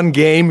fun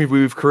game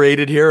we've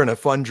created here and a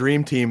fun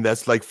dream team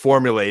that's like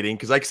formulating,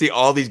 because I can see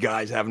all these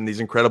guys having these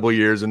incredible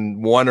years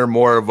and one or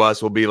more of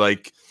us will be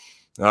like,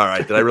 all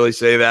right, did I really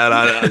say that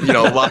on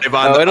live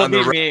on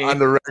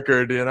the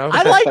record?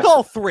 I like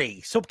all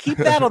 3, so keep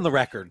that on the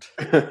record.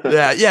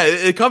 Yeah,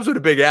 it comes with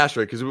a big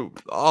asterisk because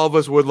all of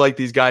us would like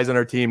these guys on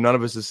our team. None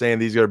of us is saying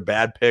these are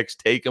bad picks.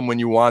 Take them when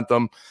you want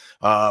them,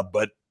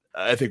 but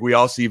I think we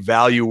all see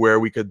value where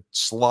we could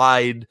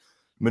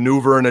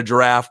maneuver in a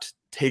draft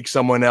take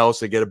someone else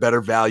to get a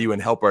better value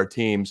and help our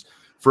teams.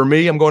 For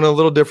me, I'm going a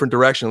little different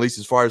direction, at least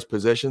as far as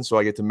position, so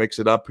I get to mix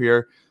it up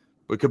here.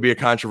 It could be a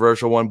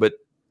controversial one, but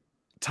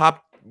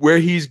top where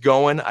he's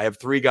going, I have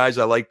 3 guys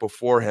I like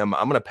before him.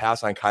 I'm going to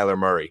pass on Kyler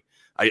Murray.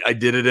 I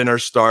did it in our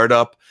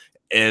startup,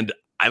 and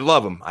I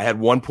love him. I had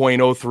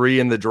 1.03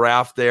 in the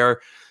draft there.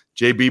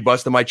 JB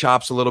busted my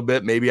chops a little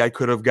bit. Maybe I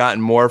could have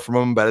gotten more from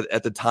him, but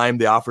at the time,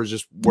 the offers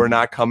just were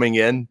not coming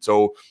in.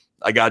 So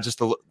I got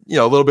just a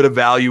little bit of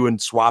value in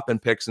swapping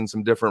picks in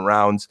some different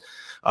rounds.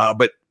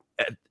 But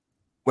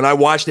when I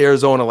watched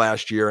Arizona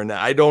last year, and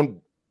I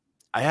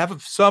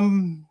have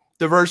some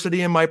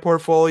diversity in my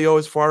portfolio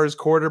as far as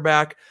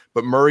quarterback,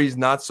 but Murray's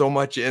not so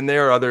much in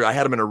there. I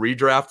had him in a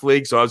redraft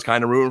league, so I was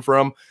kind of rooting for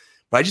him.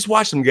 But I just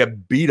watched him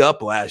get beat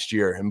up last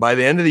year. And by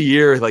the end of the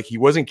year, like, he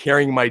wasn't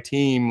carrying my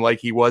team like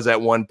he was at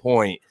one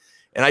point.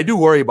 And I do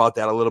worry about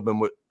that a little bit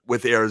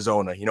with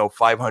Arizona.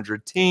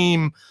 500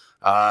 team.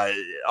 Are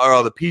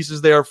all the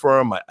pieces there for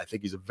him? I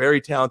think he's a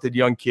very talented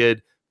young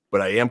kid, but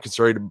I am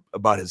concerned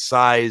about his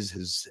size,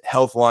 his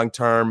health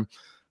long-term.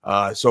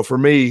 So for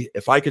me,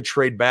 if I could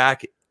trade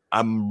back,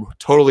 I'm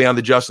totally on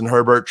the Justin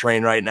Herbert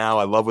train right now.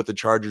 I love what the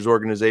Chargers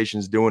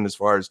organization is doing as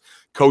far as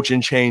coaching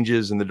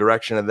changes and the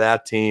direction of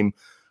that team.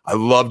 I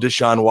love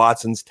Deshaun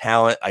Watson's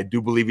talent. I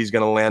do believe he's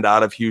going to land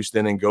out of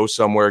Houston and go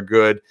somewhere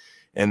good.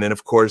 And then,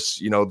 of course,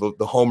 the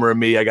homer in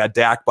me, I got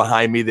Dak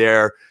behind me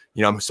there.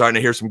 I'm starting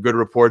to hear some good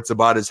reports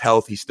about his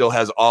health. He still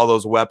has all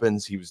those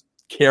weapons. He was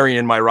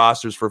carrying my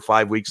rosters for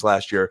 5 weeks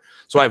last year.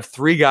 So I have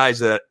 3 guys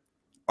that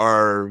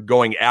are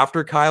going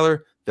after Kyler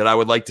that I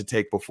would like to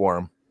take before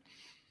him.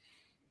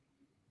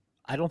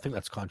 I don't think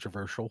that's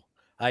controversial.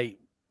 And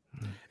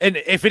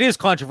if it is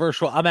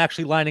controversial, I'm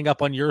actually lining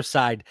up on your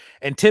side.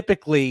 And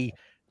typically,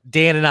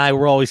 Dan and I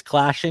were always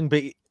clashing,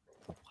 but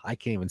I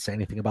can't even say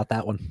anything about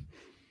that one.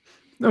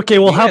 Okay,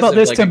 well, how about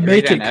this to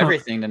make it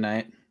everything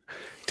tonight?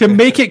 To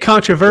make it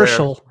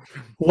controversial,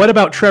 what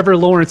about Trevor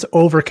Lawrence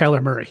over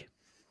Kyler Murray?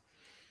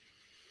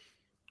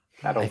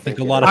 I think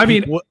a lot of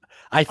people.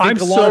 I think I'm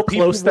so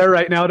close there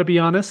right now, to be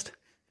honest.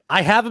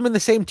 I have him in the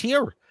same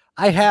tier.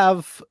 I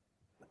have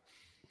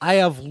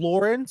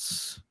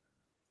Lawrence,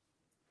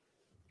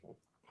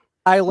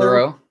 Kyler,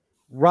 Burrow,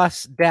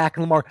 Russ, Dak,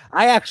 and Lamar.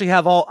 I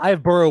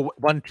have Burrow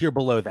one tier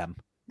below them.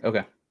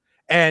 Okay.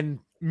 And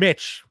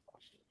Mitch,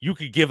 you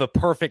could give a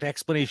perfect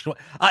explanation.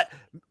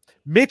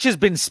 Mitch has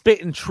been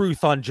spitting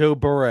truth on Joe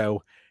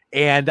Burrow,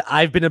 and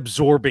I've been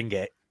absorbing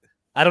it.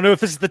 I don't know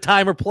if this is the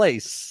time or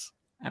place.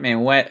 I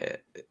mean,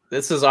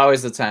 this is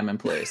always the time and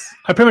place.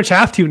 I pretty much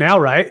have to now,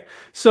 right?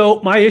 So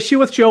my issue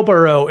with Joe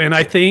Burrow, and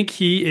I think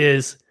he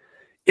is,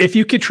 if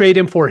you could trade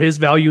him for his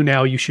value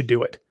now, you should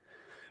do it.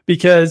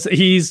 Because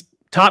he's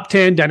top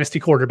 10 dynasty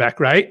quarterback,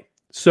 right?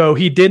 So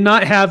he did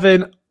not have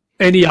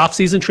any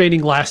offseason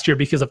training last year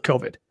because of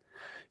COVID.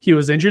 He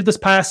was injured this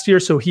past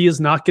year, so he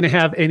is not going to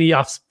have any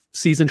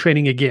offseason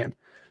training again.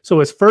 So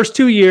his first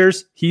 2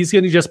 years, he's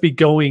going to just be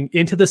going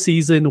into the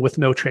season with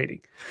no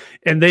training.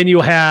 And then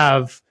you'll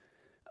have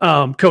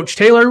Coach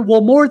Taylor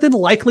will more than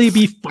likely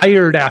be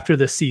fired after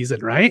this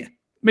season, right?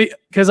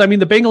 Because, the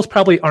Bengals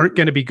probably aren't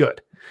going to be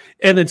good.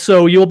 And then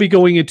so you'll be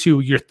going into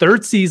your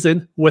 3rd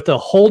season with a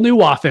whole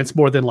new offense,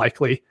 more than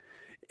likely.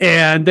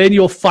 And then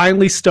you'll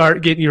finally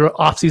start getting your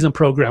offseason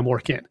program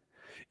work in.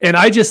 And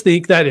I just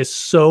think that is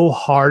so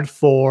hard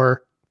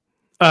for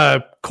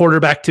a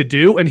quarterback to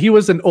do. And he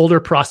was an older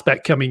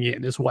prospect coming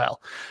in as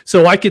well.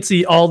 So I could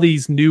see all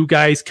these new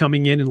guys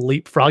coming in and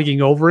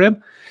leapfrogging over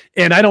him.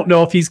 And I don't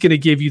know if he's going to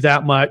give you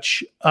that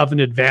much of an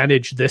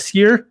advantage this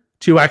year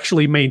to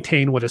actually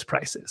maintain what his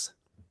price is.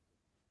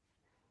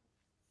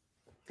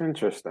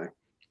 Interesting.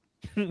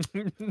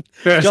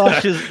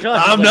 Josh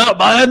I'm not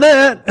buying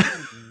that.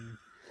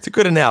 It's a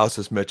good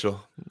analysis,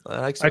 Mitchell.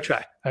 I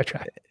try.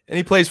 And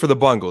he plays for the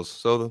Bungles,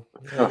 so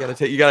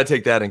you got to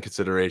take that in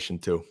consideration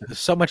too. There's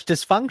so much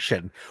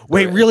dysfunction.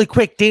 Wait, really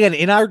quick, Dan.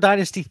 In our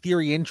Dynasty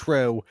Theory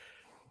intro,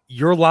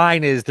 your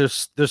line is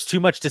there's too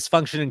much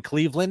dysfunction in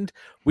Cleveland.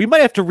 We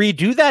might have to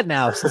redo that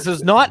now since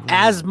there's not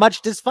as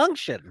much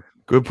dysfunction.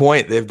 Good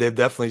point. They've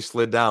definitely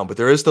slid down, but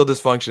there is still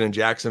dysfunction in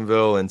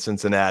Jacksonville and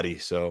Cincinnati.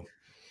 So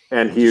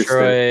and Houston.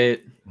 Detroit.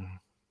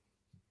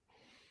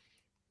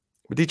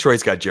 But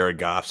Detroit's got Jared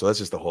Goff, so that's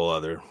just a whole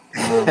other.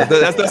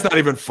 That's not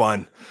even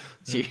fun.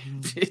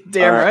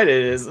 Damn right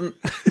it isn't.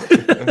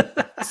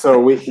 So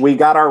we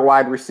got our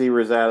wide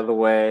receivers out of the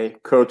way.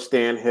 Coach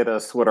Dan hit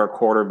us with our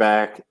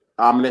quarterback.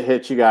 I'm going to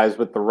hit you guys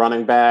with the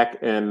running back,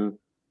 and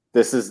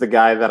this is the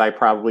guy that I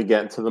probably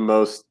get into the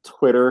most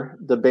Twitter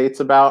debates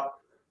about.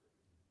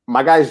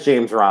 My guy's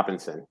James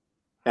Robinson,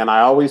 and I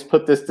always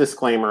put this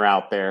disclaimer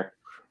out there.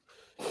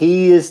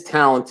 He is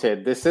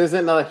talented. This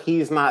isn't a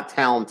he's not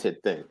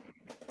talented thing.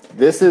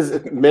 This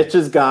is Mitch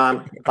is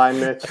gone. Bye,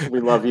 Mitch. We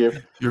love you.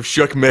 You're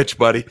shook, Mitch,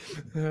 buddy.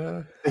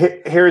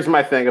 Here's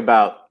my thing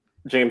about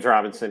James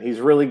Robinson. He's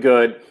really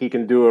good. He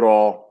can do it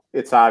all.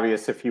 It's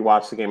obvious if you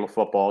watch the game of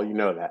football, you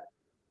know that.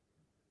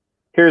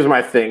 Here's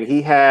my thing.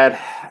 He had,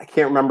 I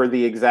can't remember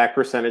the exact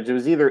percentage. It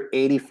was either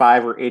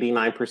 85 or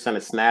 89%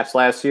 of snaps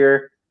last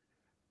year.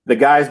 The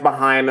guys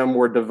behind him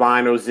were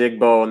Divine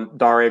Ozigbo and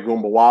Dare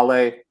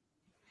Gumbawale.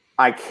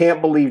 I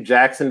can't believe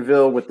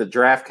Jacksonville, with the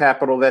draft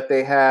capital that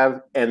they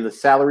have and the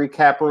salary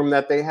cap room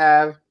that they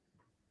have,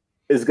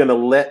 is going to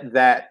let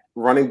that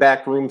running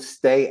back room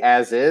stay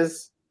as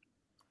is.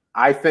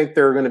 I think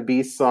there are going to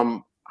be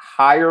some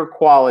higher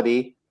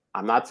quality.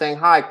 I'm not saying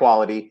high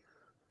quality,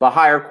 but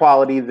higher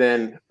quality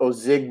than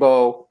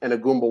Ozigbo and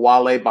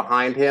Agumbawale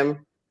behind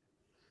him,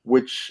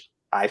 which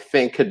I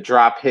think could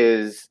drop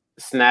his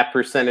snap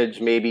percentage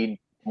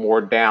maybe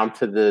more down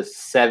to the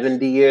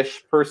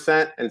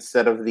 70-ish%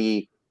 instead of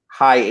the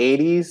high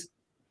 80s.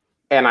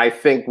 And I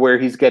think where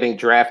he's getting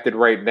drafted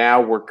right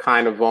now, we're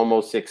kind of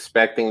almost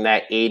expecting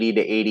that 80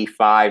 to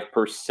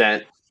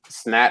 85%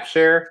 snap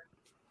share.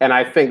 And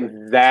I think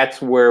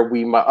that's where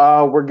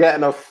we're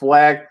getting a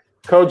flag.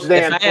 Coach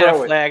Dan, if I had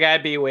a flag,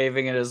 I'd be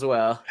waving it as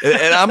well.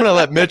 And I'm going to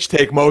let Mitch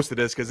take most of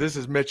this because this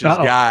is Mitch's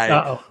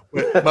guy.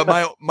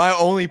 But my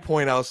only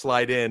point I'll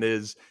slide in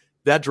is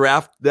that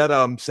draft,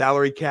 that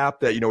salary cap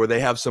that, where they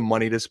have some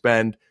money to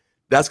spend,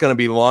 that's going to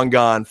be long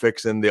gone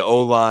fixing the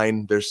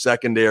O-line, their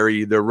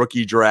secondary, their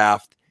rookie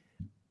draft.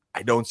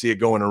 I don't see it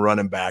going to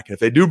running back. If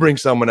they do bring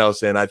someone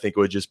else in, I think it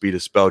would just be to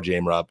spell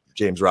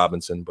James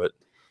Robinson. But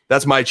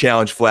that's my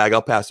challenge flag.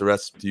 I'll pass the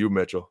rest to you,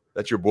 Mitchell.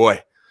 That's your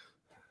boy.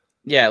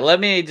 Yeah,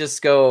 let me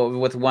just go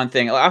with one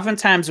thing.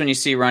 Oftentimes when you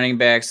see running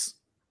backs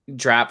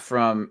drop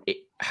from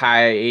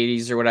high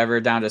 80s or whatever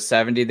down to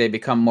 70, they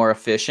become more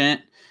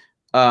efficient.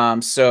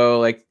 So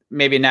like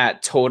maybe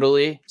not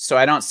totally. So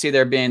I don't see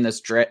there being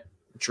this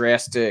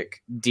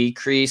drastic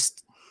decrease,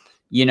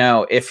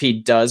 if he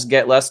does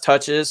get less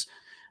touches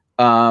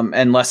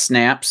and less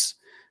snaps.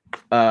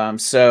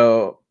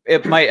 So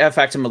it might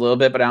affect him a little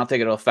bit, but I don't think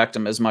it'll affect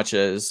him as much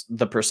as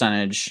the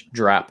percentage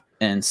drop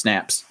in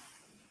snaps.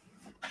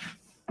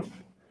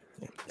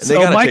 And they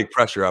got to take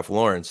pressure off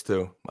Lawrence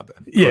too. My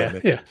bad.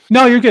 Yeah.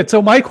 No, you're good.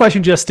 So my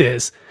question just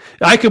is,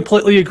 I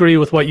completely agree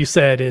with what you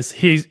said, is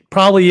he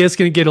probably is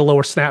going to get a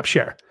lower snap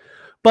share.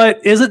 But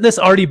isn't this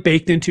already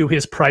baked into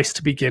his price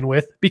to begin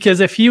with?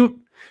 Because if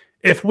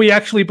we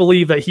actually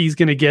believe that he's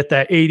going to get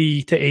that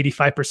 80 to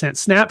 85%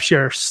 snap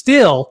share,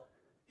 still,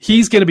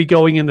 he's going to be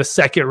going in the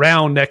second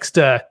round next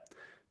to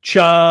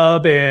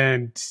Chubb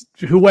and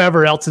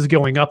whoever else is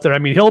going up there. I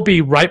mean, he'll be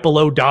right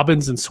below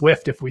Dobbins and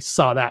Swift if we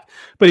saw that.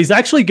 But he's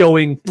actually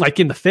going like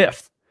in the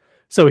fifth.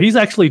 So he's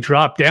actually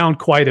dropped down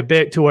quite a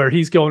bit to where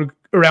he's going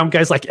around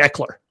guys like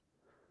Eckler.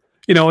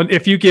 And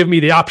if you give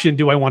me the option,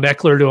 do I want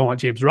Eckler or do I want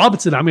James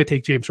Robinson? I'm going to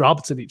take James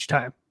Robinson each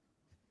time.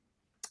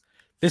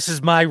 This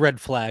is my red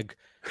flag.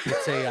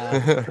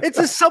 It's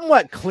a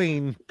somewhat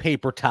clean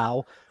paper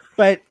towel,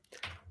 but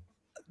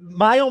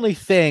my only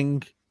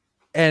thing,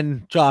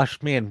 and Josh,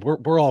 man,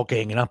 we're all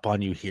ganging up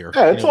on you here.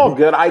 Yeah, it's all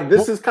good.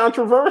 This is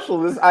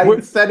controversial. I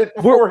said it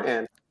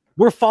beforehand.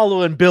 We're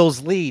following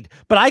Bill's lead,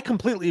 but I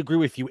completely agree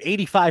with you.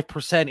 85%,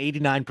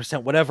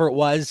 89%, whatever it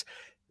was.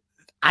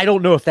 I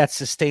don't know if that's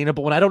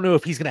sustainable, and I don't know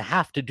if he's going to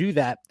have to do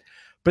that.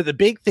 But the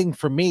big thing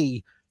for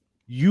me,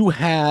 you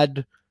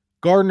had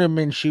Gardner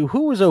Minshew,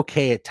 who was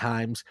okay at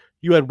times.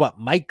 You had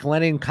Mike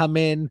Glennon come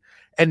in,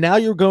 and now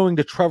you're going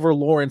to Trevor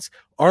Lawrence.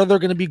 Are there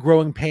going to be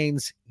growing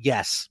pains?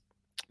 Yes.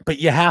 But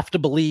you have to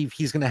believe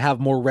he's going to have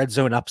more red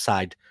zone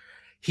upside.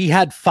 He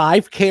had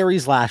 5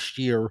 carries last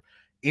year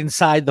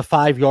inside the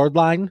 5-yard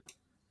line.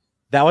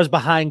 That was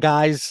behind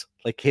guys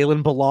like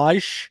Kalen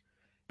Ballage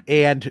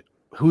and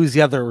who's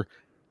the other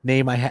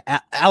name I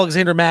had?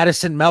 Alexander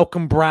Madison,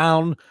 Malcolm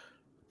Brown,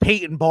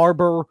 Peyton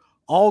Barber,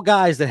 all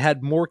guys that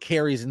had more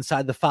carries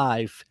inside the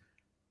 5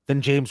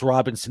 than James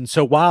Robinson.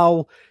 So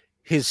while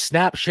his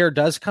snap share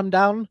does come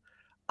down,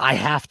 I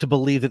have to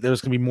believe that there's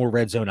going to be more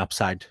red zone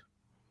upside.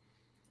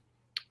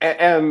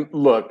 And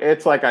look,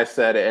 it's like I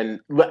said,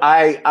 and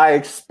I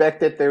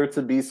expected there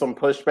to be some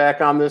pushback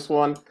on this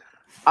one.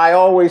 I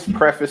always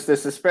preface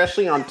this,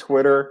 especially on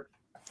Twitter.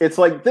 It's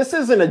like, this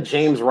isn't a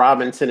James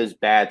Robinson is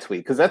bad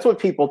tweet, because that's what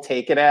people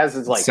take it as.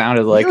 Is like,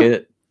 sounded like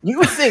it.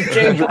 You think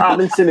James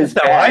Robinson is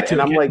bad,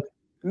 and I'm like,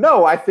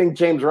 no, I think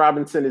James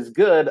Robinson is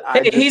good.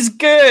 He's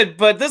good,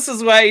 but this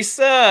is why he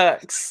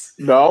sucks.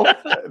 No,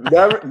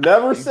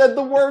 never said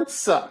the word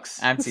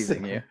sucks. I'm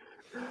teasing you.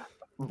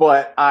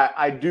 But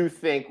I do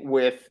think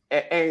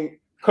and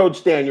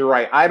Coach Dan, you're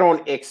right. I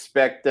don't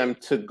expect them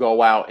to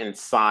go out and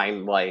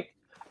sign,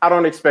 I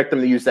don't expect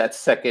them to use that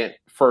second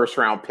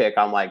first-round pick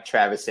on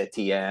Travis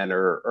Etienne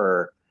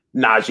or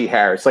Najee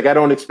Harris. I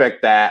don't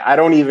expect that. I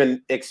don't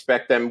even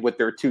expect them with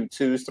their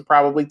 2-2s to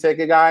probably take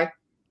a guy.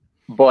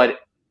 But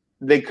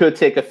they could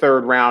take a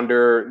third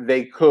rounder.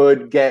 They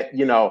could get,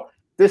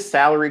 this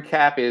salary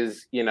cap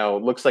is,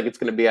 looks like it's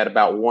going to be at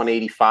about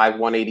 185,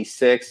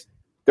 186.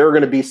 There are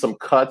going to be some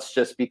cuts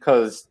just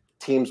because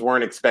teams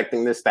weren't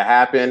expecting this to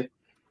happen.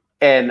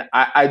 And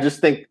I just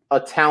think a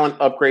talent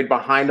upgrade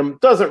behind him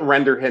doesn't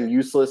render him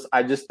useless.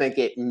 I just think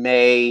it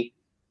may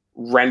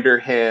render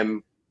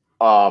him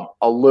a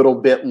little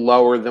bit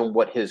lower than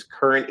what his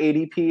current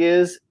ADP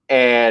is.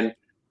 And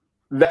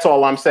that's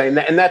all I'm saying.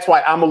 And that's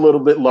why I'm a little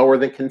bit lower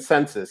than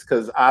consensus,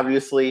 because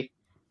obviously,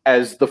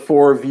 as the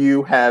 4 of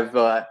you have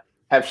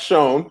have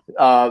shown,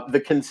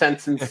 the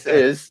consensus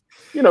is,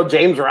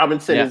 James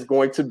Robinson is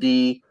going to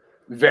be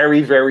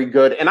very, very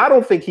good. And I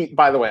don't think he's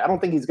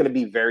going to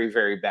be very,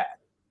 very bad.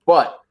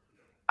 But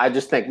I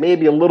just think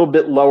maybe a little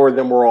bit lower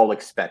than we're all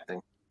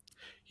expecting.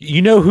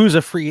 You know who's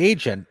a free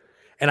agent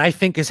and I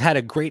think has had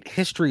a great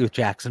history with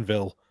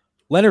Jacksonville?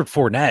 Leonard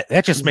Fournette.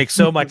 That just makes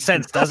so much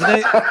sense, doesn't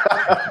it?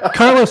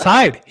 Carlos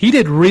Hyde. He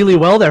did really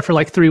well there for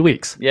like 3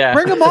 weeks. Yeah.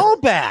 Bring them all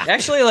back.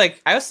 Actually,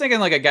 I was thinking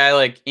like a guy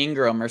like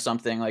Ingram or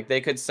something. Like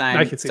they could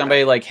sign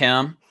somebody like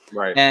him.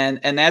 Right.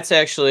 And that's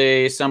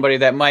actually somebody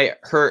that might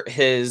hurt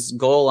his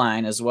goal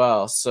line as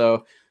well.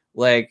 So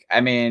I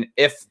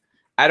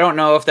don't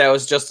know if that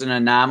was just an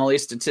anomaly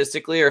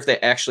statistically or if they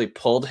actually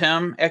pulled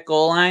him at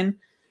goal line.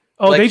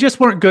 Oh, they just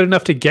weren't good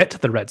enough to get to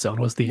the red zone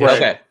was the issue.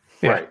 Okay.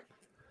 Yeah. Right.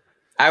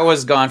 I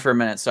was gone for a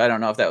minute, so I don't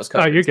know if that was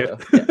covered. Oh, you're good.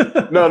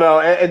 Yeah. No.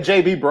 And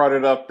JB brought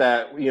it up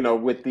that,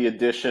 with the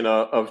addition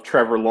of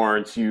Trevor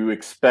Lawrence, you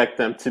expect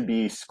them to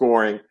be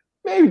scoring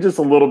maybe just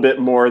a little bit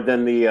more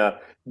than the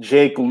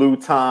Jake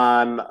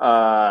Luton,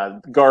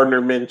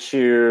 Gardner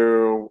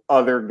Minshew,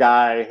 other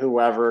guy,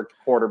 whoever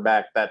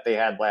quarterback that they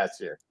had last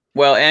year.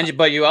 Well,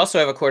 but you also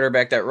have a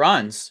quarterback that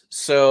runs.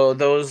 So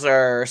those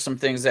are some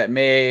things that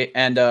may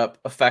end up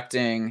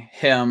affecting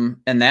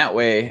him in that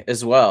way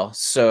as well.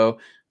 So,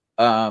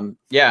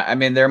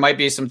 there might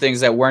be some things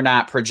that we're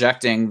not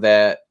projecting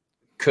that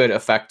could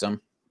affect him.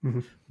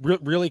 Mm-hmm.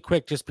 Really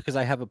quick, just because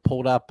I have it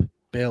pulled up,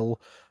 Bill,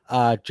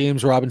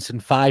 James Robinson,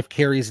 5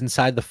 carries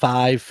inside the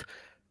 5.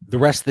 The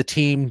rest of the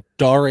team,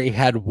 Dare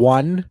had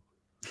 1.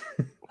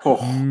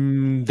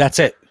 That's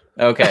it.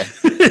 Okay.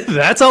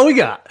 That's all we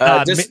got.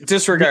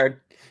 Disregard.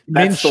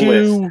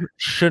 Minshew,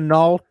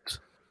 Chenault,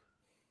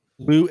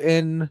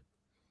 Luton,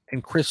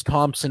 and Chris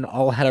Thompson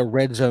all had a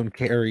red zone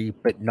carry,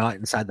 but not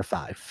inside the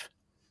 5.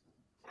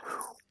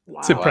 Wow.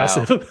 It's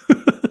impressive.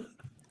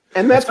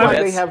 And that's why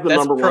they have the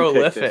number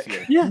prolific. 1 pick this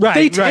year. Yeah,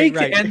 right,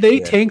 and they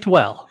tanked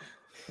well.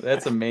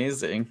 That's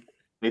amazing.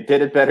 They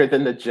did it better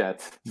than the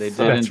Jets. They did.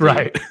 That's indeed.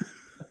 right.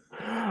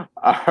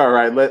 All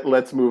right,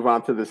 let's move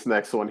on to this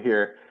next one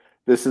here.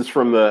 This is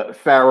from the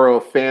Pharaoh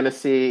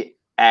Fantasy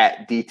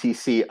at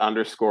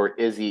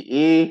DTC_Izzy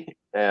E.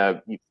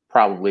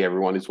 Probably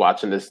everyone who's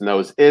watching this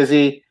knows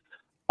Izzy.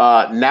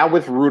 Now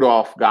with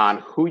Rudolph gone,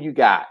 who you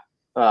got?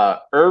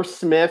 Irv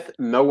Smith,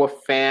 Noah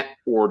Fant,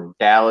 or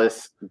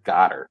Dallas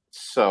Goedert?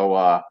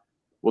 So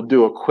we'll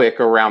do a quick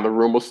around the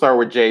room. We'll start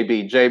with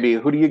JB.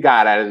 JB, who do you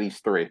got out of these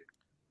 3?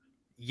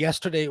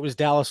 Yesterday it was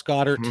Dallas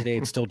Goedert. Today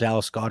it's still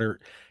Dallas Goedert.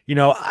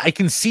 I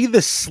can see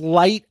the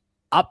slight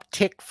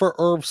uptick for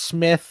Irv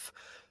Smith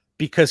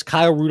because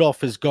Kyle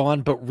Rudolph is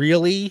gone, but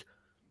really,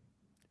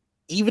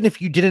 even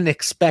if you didn't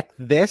expect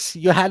this,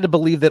 you had to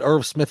believe that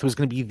Irv Smith was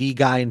going to be the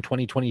guy in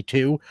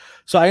 2022.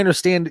 So I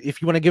understand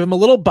if you want to give him a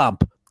little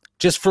bump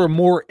just for a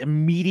more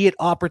immediate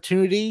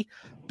opportunity.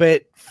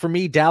 But for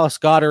me, Dallas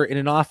Goedert in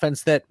an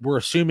offense that we're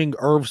assuming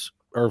Irv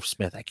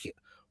Smith,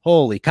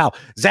 holy cow,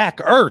 Zach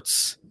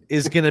Ertz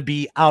is going to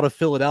be out of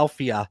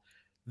Philadelphia,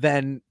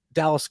 then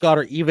Dallas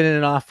Goedert, even in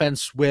an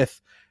offense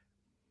with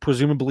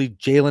presumably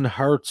Jalen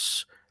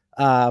Hurts,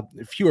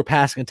 fewer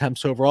passing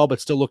attempts overall,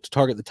 but still look to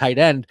target the tight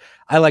end.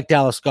 I like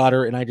Dallas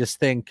Goedert, and I just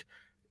think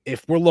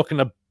if we're looking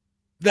to,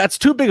 that's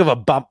too big of a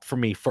bump for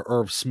me for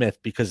Irv Smith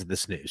because of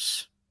this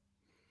news.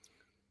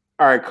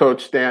 All right,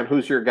 Coach Dan,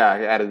 who's your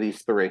guy out of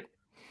these 3?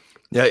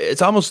 Yeah,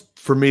 it's almost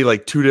for me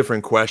like 2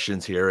 different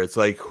questions here. It's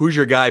like, who's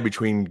your guy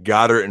between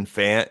Goddard and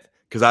Fant?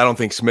 Because I don't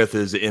think Smith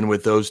is in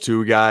with those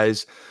 2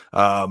 guys.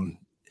 It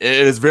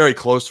is very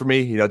close for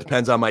me. It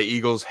depends on my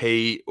Eagles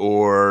hate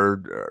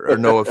or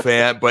Noah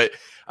Fant, but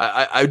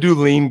I do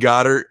lean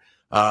Goddard.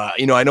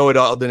 I know it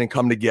all didn't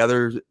come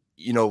together,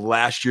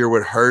 last year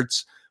with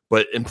Hurts,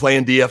 but in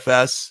playing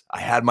DFS, I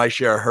had my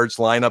share of Hurts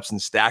lineups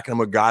and stacking them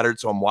with Goddard.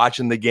 So I'm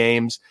watching the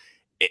games.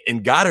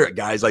 And Goddard,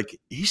 guys,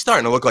 he's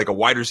starting to look like a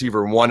wide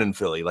receiver 1 in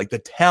Philly. The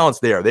talent's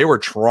there. They were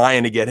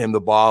trying to get him the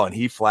ball, and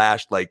he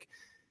flashed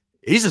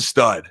he's a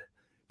stud.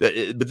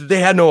 But they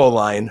had no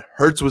O-line.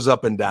 Hurts was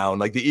up and down.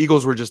 The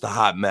Eagles were just a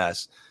hot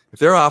mess. If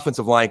their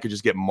offensive line could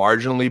just get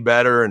marginally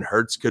better and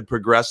Hurts could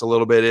progress a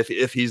little bit,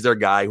 if he's their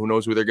guy, who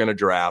knows who they're going to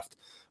draft.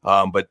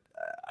 But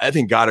I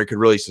think Goddard could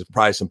really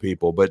surprise some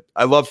people. But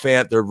I love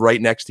Fant. They're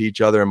right next to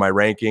each other in my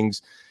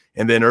rankings.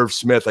 And then Irv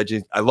Smith,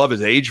 I love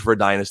his age for a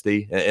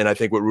dynasty. And I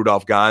think with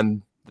Rudolph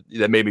gone,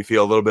 that made me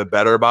feel a little bit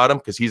better about him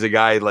because he's a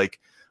guy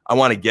I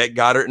want to get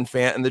Goddard and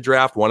Fant in the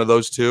draft, one of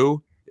those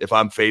 2. If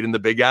I'm fading the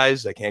big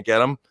guys, I can't get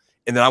them.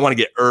 And then I want to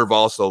get Irv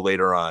also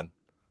later on.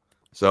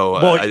 So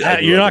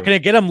you're not going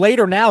to get him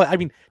later now. I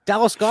mean,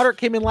 Dallas Goedert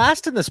came in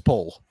last in this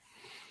poll.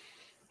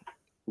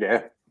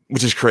 Yeah.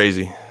 Which is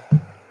crazy.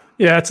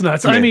 Yeah, it's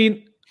nuts. I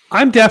mean,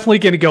 I'm definitely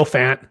going to go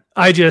Fant.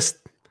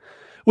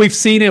 We've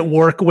seen it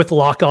work with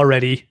Locke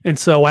already. And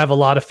so I have a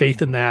lot of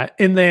faith in that.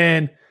 And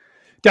then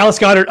Dallas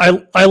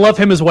Goedert, I love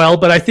him as well,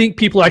 but I think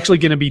people are actually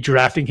going to be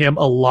drafting him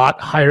a lot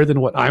higher than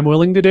what I'm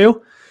willing to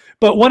do.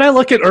 But when I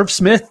look at Irv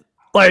Smith,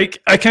 I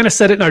kind of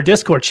said it in our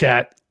Discord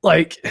chat,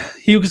 like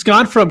he was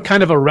gone from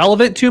kind of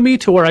irrelevant to me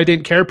to where I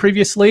didn't care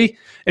previously,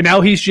 and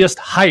now he's just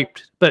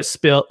hyped, but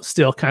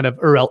still kind of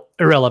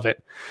irrelevant.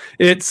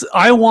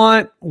 I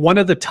want one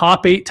of the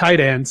top 8 tight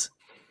ends,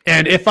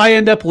 and if I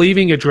end up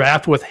leaving a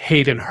draft with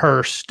Hayden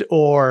Hurst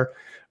or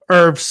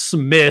Irv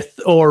Smith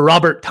or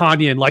Robert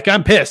Tonyan, like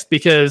I'm pissed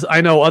because I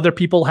know other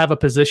people have a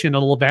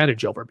positional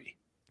advantage over me.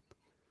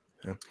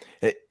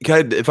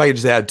 If I could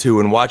just add too,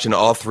 and watching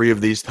all 3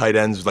 of these tight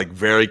ends like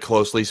very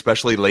closely,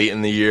 especially late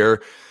in the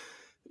year,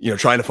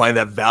 trying to find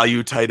that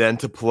value tight end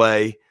to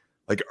play.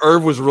 Like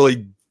Irv was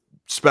really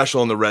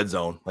special in the red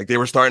zone. Like they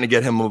were starting to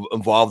get him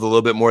involved a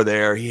little bit more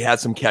there. He had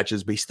some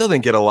catches, but he still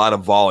didn't get a lot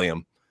of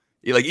volume.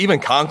 Like even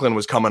Conklin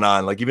was coming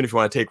on. Like even if you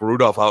want to take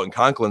Rudolph out and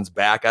Conklin's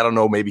back, I don't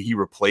know, maybe he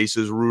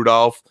replaces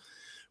Rudolph.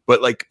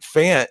 But like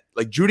Fant,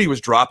 like Judy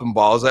was dropping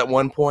balls at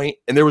one point,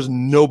 and there was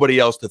nobody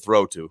else to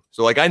throw to.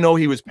 So like I know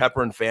he was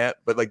peppering Fant,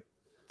 but like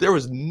there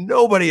was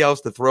nobody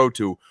else to throw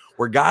to.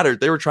 Where Goddard,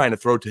 they were trying to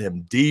throw to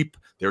him deep.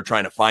 They were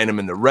trying to find him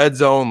in the red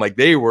zone. Like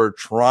they were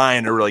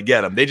trying to really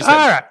get him. They just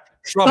had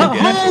trouble.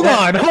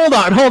 Hold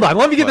on.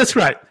 Let me get this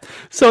right.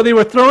 So they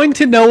were throwing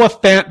to Noah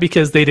Fant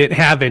because they didn't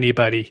have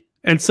anybody.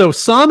 And so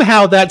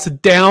somehow that's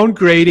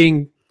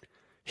downgrading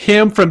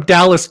him from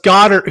Dallas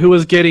Goedert, who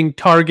was getting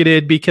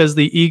targeted because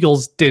the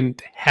Eagles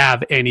didn't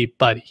have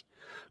anybody.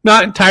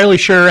 Not entirely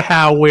sure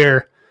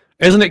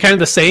isn't it kind of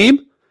the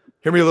same?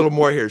 Hear me a little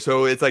more here.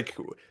 So it's like,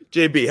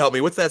 JB, help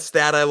me. What's that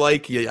stat I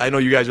like? I know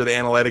you guys are the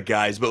analytic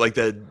guys, but like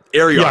the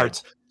air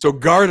yards. So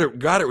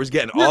Goddard was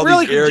getting all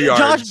these air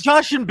yards.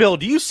 Josh and Bill,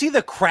 do you see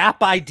the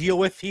crap I deal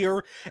with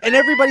here? And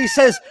everybody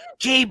says,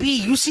 JB,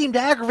 you seemed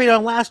aggravated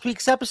on last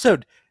week's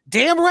episode.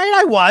 Damn right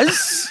I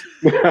was.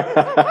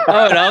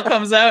 Oh, it all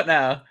comes out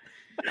now.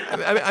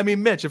 I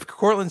mean, Mitch, if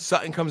Cortland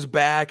Sutton comes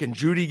back and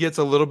Judy gets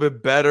a little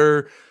bit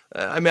better,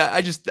 I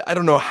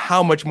don't know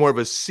how much more of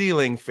a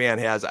ceiling Fant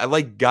has. I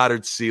like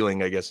Goddard's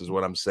ceiling, I guess is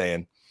what I'm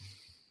saying.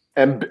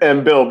 And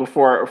Bill,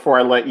 before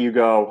I let you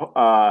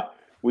go,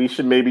 we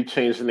should maybe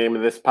change the name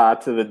of this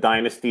pod to the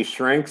Dynasty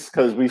Shrinks,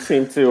 because we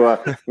seem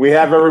to we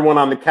have everyone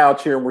on the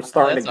couch here and we're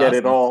starting to get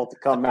it all to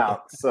come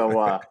out.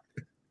 So,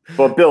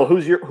 but Bill,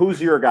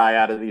 who's your guy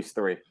out of these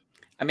 3?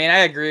 I mean, I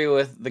agree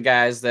with the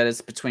guys that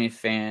it's between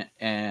Fant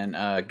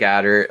and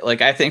Goddard.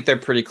 Like I think they're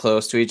pretty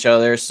close to each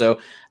other, so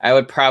I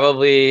would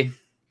probably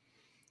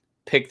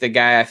pick the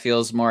guy I feel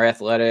is more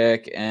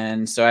athletic,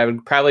 and so I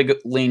would probably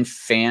lean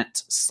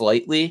Fant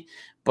slightly.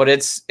 But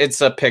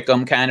it's a pick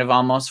 'em kind of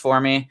almost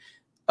for me.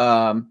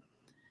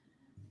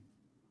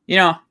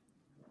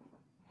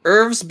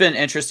 Irv's been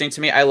interesting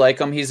to me. I like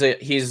him.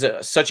 He's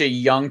such a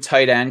young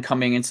tight end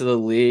coming into the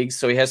league,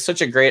 so he has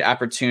such a great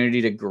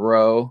opportunity to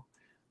grow.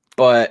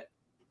 But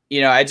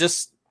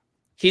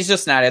he's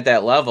just not at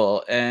that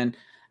level, and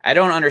I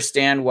don't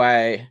understand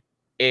why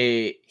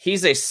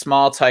he's a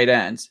small tight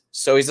end,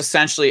 so he's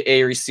essentially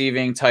a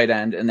receiving tight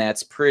end, and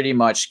that's pretty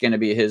much going to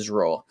be his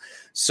role.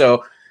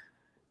 So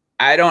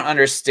I don't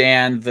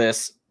understand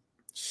this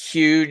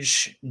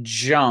huge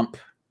jump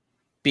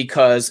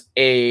because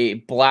a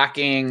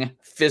blocking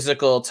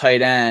physical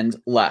tight end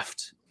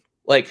left.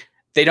 Like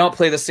they don't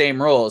play the same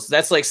roles.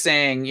 That's like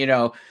saying,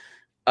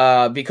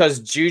 because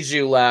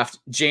Juju left,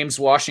 James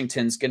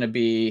Washington's going to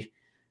be,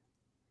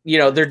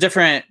 they're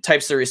different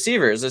types of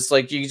receivers. It's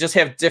like you just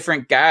have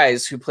different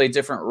guys who play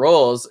different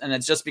roles, and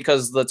it's just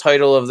because the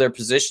title of their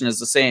position is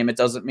the same. It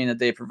doesn't mean that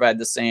they provide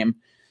the same,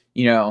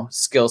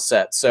 skill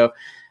set. So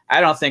I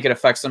don't think it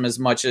affects them as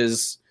much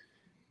as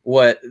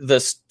what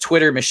this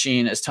Twitter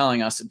machine is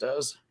telling us it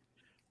does.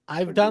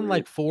 I've done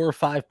like 4 or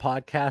 5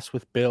 podcasts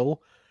with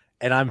Bill,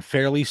 and I'm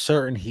fairly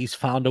certain he's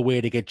found a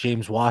way to get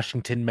James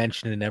Washington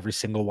mentioned in every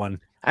single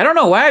one. I don't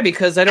know why,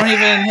 because I don't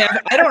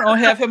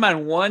have him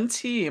on one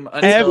team.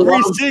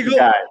 Every single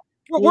guy.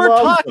 We're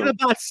talking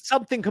about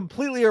something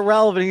completely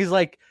irrelevant. He's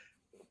like,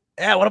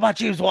 yeah, what about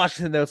James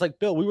Washington though? It's like,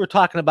 Bill, we were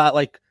talking about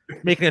like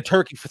making a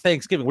turkey for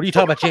Thanksgiving. What are you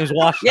talking about, James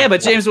Washington? Yeah,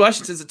 but James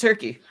Washington's a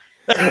turkey.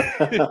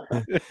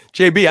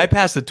 JB, I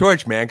passed the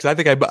torch, man, because I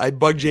think I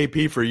bugged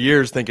JP for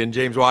years thinking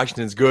James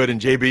Washington's good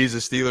and JB's a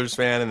Steelers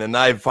fan, and then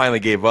I finally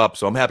gave up,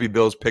 so I'm happy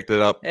Bill's picked it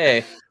up.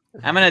 Hey,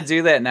 I'm going to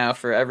do that now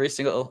for every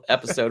single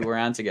episode we're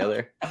on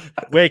together.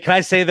 Wait, can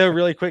I say though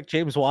really quick,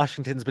 James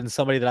Washington's been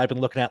somebody that I've been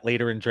looking at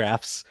later in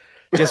drafts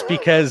just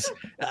because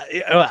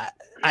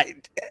I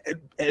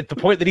at the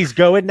point that he's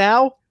going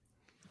now,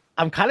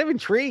 I'm kind of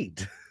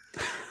intrigued.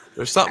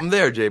 There's something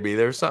there, JB.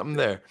 There's something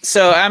there.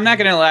 So I'm not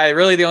going to lie.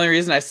 Really, the only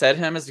reason I said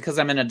him is because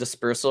I'm in a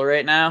dispersal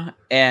right now,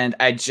 and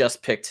I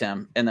just picked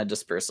him in the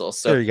dispersal.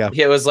 So there you go.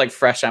 It was like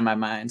fresh on my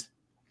mind.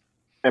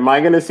 Am I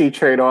going to see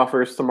trade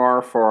offers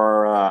tomorrow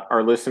for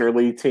our listener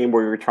league team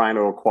where you're trying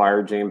to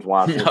acquire James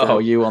Washington? No,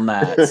 you will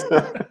not.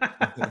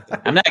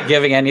 I'm not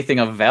giving anything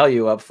of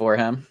value up for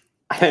him.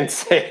 I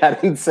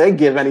didn't say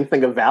give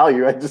anything of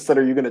value. I just said,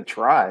 are you going to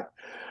try?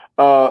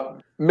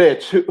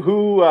 Mitch,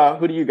 who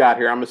do you got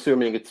here? I'm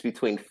assuming it's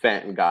between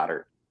Fant and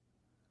Goddard.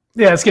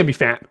 Yeah, it's going to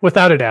be Fant.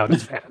 Without a doubt,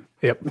 it's Fant.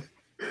 Yep.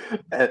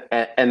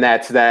 And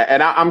that's that.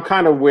 And I'm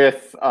kind of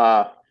with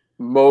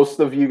most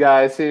of you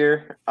guys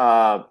here.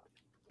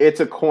 it's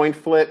a coin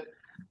flip.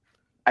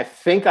 I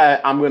think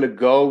I'm going to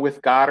go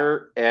with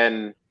Goddard,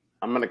 and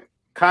I'm going to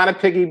kind of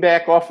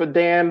piggyback off of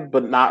Dan,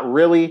 but not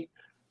really.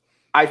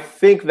 I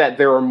think that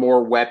there are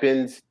more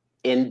weapons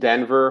in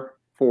Denver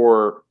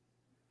for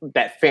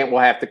that Fant will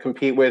have to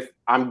compete with.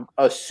 I'm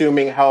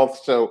assuming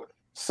health, so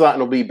Sutton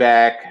will be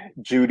back.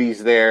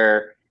 Judy's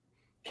there.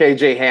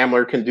 KJ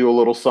Hamler can do a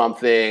little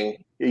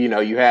something. You know,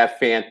 you have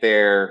Fant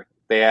there.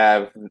 They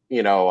have,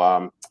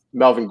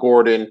 Melvin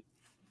Gordon.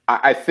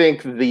 I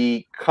think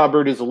the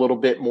cupboard is a little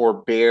bit more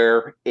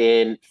bare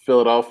in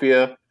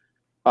Philadelphia.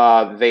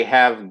 They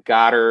have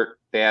Goddard,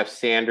 they have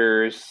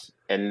Sanders,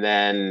 and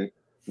then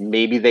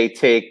maybe they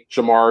take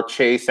Jamar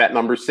Chase at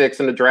number 6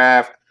 in the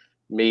draft.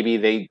 Maybe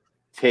they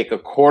take a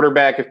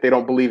quarterback if they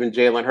don't believe in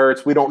Jalen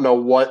Hurts. We don't know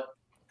what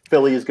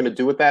Philly is going to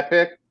do with that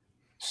pick.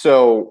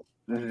 So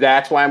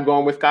that's why I'm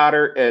going with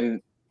Goddard.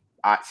 And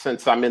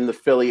since I'm in the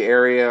Philly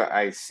area,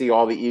 I see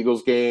all the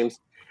Eagles games.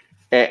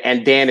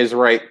 And Dan is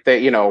right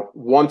that,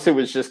 once it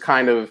was just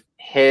kind of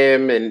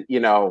him and,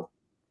 Alshon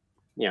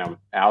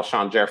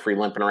Jeffrey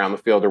limping around the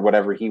field or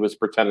whatever he was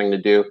pretending to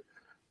do.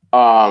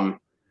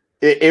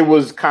 It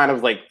was kind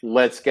of like,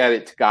 let's get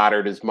it to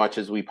Goddard as much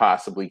as we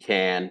possibly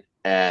can.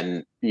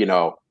 And,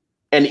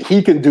 and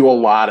he can do a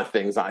lot of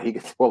things on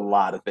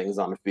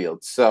the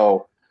field.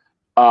 So,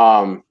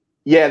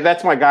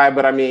 that's my guy.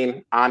 But I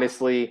mean,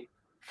 honestly,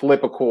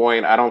 flip a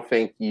coin. I don't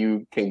think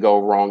you can go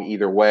wrong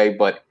either way,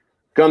 but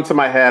gun to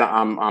my head,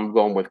 I'm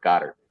going with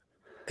Goddard.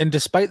 And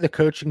despite the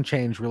coaching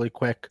change,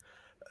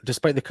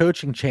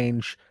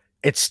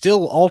 it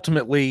still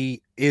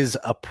ultimately is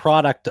a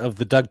product of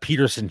the Doug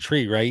Peterson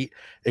tree, right?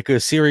 It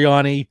goes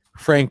Sirianni,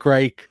 Frank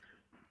Reich,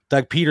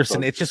 Doug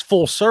Peterson. It's just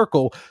full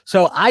circle.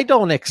 So I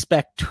don't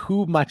expect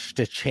too much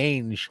to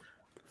change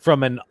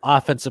from an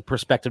offensive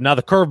perspective. Now,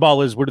 the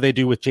curveball is what do they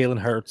do with Jalen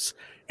Hurts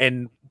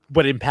and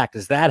what impact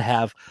does that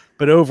have?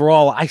 But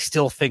overall, I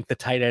still think the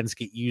tight ends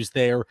get used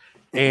there,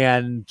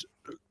 and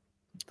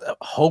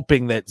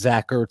hoping that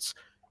Zach Ertz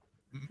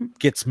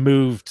gets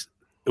moved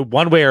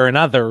one way or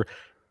another,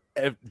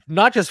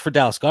 not just for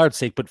Dallas Goedert's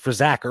sake, but for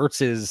Zach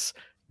Ertz's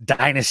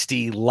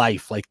dynasty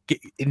life. Like,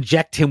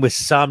 inject him with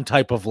some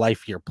type of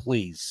life here,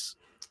 please.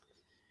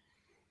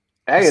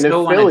 Hey, I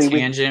still want a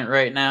tangent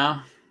right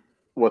now.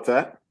 What's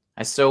that?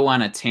 I still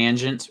want a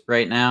tangent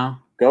right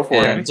now. Go for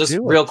it. Just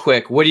real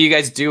quick, what do you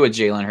guys do with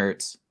Jalen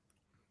Hurts?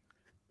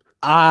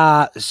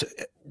 So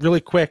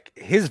really quick,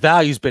 his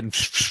value's been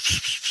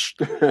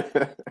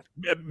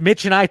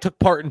Mitch and I took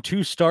part in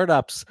 2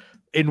 startups.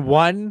 In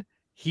one,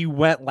 he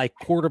went like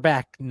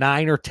quarterback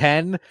 9 or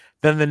 10.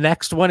 Then the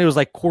next one, it was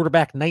like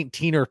quarterback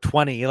 19 or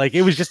 20. Like,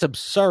 it was just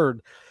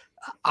absurd.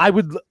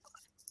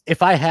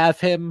 If I have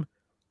him,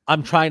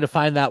 I'm trying to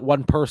find that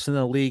one person in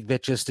the league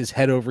that just is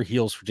head over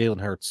heels for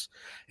Jalen Hurts.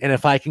 And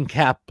if I can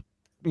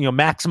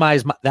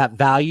maximize that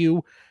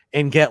value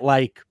and get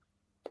like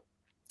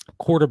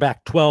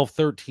quarterback 12,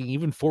 13,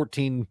 even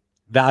 14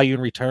 value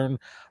in return,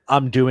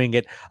 I'm doing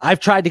it. I've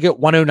tried to get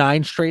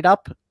 109 straight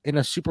up in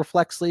a super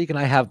flex league, and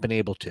I have been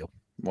able to.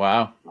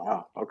 Wow.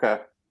 Okay.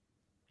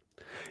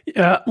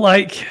 Yeah,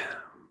 like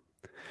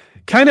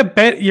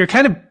you're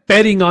kind of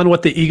betting on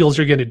what the Eagles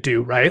are going to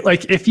do, right?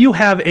 Like, if you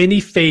have any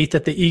faith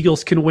that the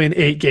Eagles can win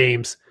 8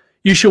 games,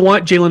 you should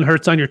want Jalen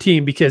Hurts on your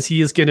team because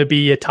he is going to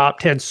be a top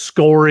 10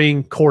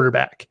 scoring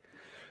quarterback.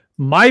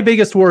 My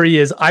biggest worry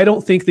is I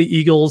don't think the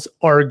Eagles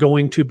are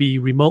going to be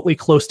remotely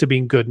close to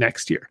being good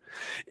next year.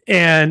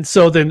 And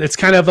so then it's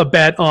kind of a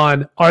bet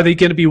on, are they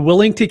going to be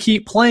willing to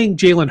keep playing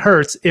Jalen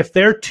Hurts if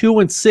they're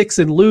 2-6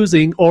 and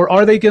losing, or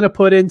are they going to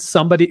put in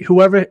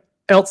whoever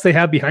else they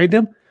have behind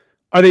him?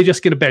 Are they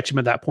just going to bench him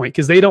at that point?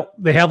 Because they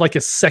have like a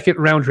 2nd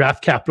round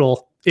draft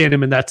capital in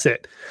him, and that's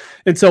it.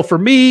 And so for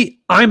me,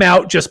 I'm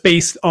out just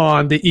based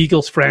on the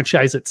Eagles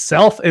franchise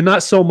itself and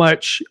not so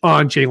much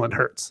on Jalen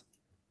Hurts.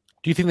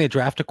 Do you think they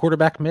draft a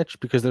quarterback, Mitch?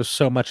 Because there's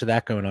so much of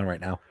that going on right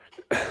now.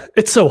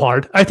 It's so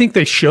hard. I think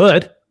they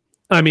should.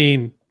 I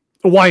mean,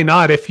 why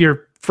not? If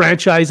your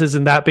franchise is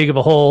in that big of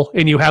a hole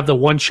and you have the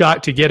one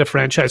shot to get a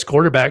franchise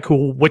quarterback,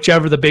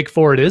 whichever the big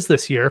 4 it is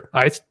this year,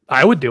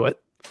 I would do it.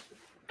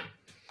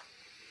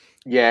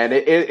 Yeah, and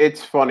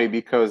it's funny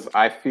because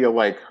I feel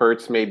like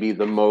Hurts may be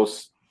the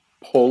most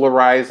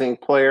polarizing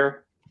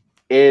player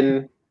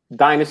in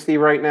Dynasty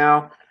right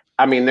now.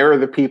 I mean, there are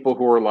the people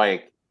who are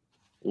like,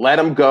 let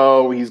him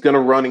go. He's going to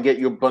run and get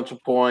you a bunch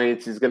of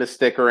points. He's going to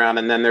stick around.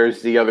 And then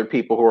there's the other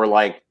people who are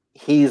like,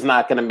 he's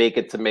not going to make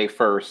it to May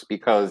 1st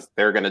because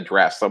they're going to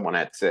draft someone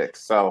at 6.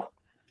 So,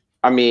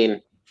 I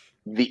mean,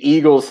 the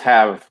Eagles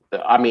have,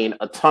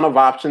 a ton of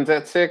options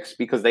at 6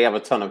 because they have a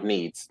ton of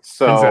needs.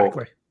 So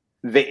exactly.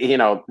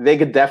 They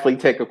could definitely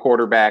take a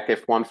quarterback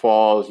if one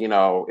falls,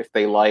 if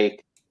they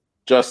like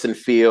Justin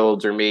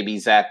Fields or maybe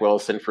Zach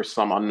Wilson for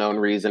some unknown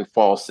reason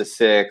falls to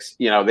 6.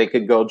 They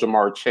could go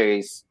Jamar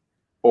Chase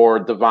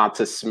or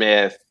Devonta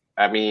Smith.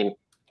 I mean,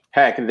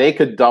 heck, they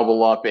could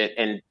double up it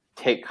and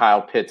take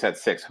Kyle Pitts at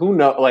 6. Who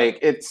knows?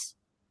 Like,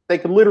 they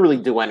could literally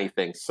do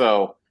anything.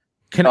 So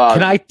can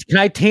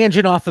I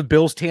tangent off of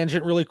Bill's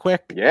tangent really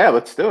quick? Yeah,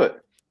 let's do it.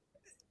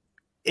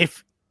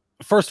 If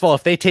first of all,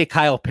 if they take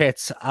Kyle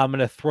Pitts, I'm going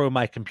to throw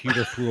my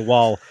computer through a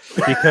wall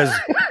because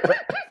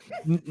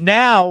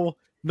now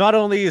not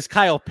only is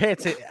Kyle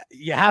Pitts,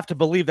 you have to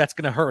believe that's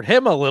going to hurt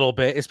him a little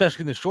bit,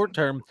 especially in the short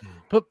term,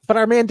 but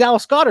our man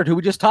Dallas Goedert, who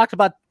we just talked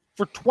about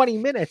for 20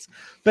 minutes.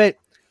 But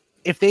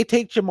if they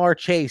take Jamar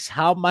Chase,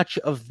 how much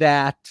of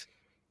that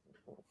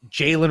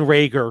Jalen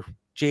Reagor,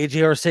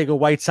 JJ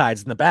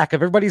Arcega-Whiteside's in the back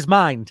of everybody's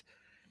mind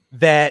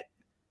that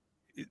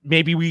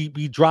maybe we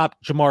drop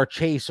Jamar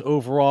Chase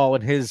overall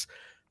and his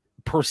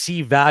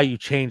perceived value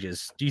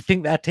changes? Do you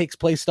think that takes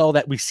place at all,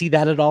 that we see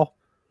that at all?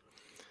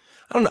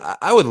 I don't know.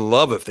 I would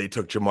love if they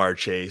took Jamar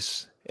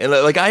Chase. And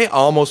like, I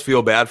almost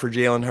feel bad for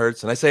Jalen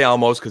Hurts. And I say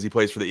almost because he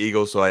plays for the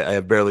Eagles. So I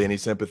have barely any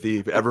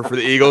sympathy ever for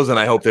the Eagles. And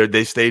I hope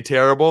they stay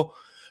terrible.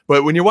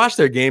 But when you watch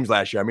their games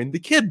last year, I mean, the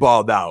kid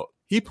balled out.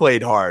 He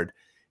played hard.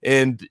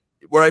 And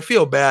where I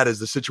feel bad is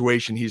the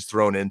situation he's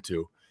thrown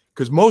into.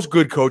 Because most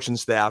good coaching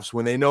staffs,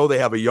 when they know they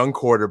have a young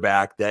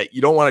quarterback that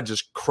you don't want to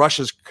just crush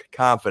his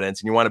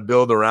confidence and you want to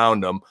build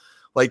around him,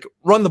 like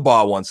run the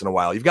ball once in a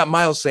while. You've got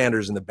Miles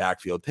Sanders in the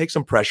backfield. Take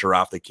some pressure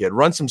off the kid.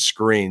 Run some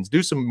screens.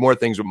 Do some more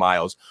things with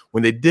Miles.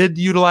 When they did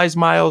utilize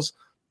Miles,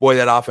 boy,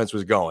 that offense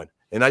was going.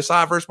 And I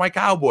saw it versus my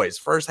Cowboys.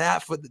 First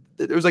half,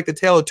 it was like the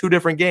tale of two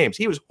different games.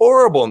 He was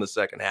horrible in the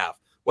second half.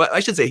 Well,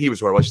 I should say he was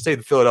horrible. I should say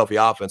the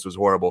Philadelphia offense was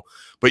horrible.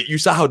 But you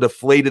saw how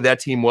deflated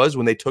that team was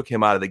when they took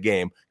him out of the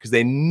game because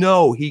they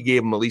know he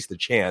gave them at least a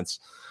chance.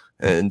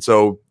 And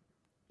so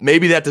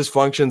maybe that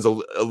dysfunction's a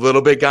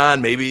little bit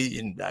gone.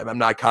 Maybe I'm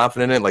not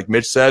confident in it. Like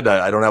Mitch said,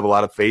 I don't have a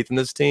lot of faith in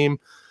this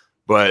team.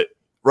 But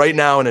right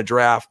now in a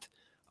draft,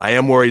 I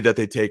am worried that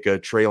they take a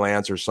Trey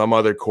Lance or some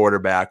other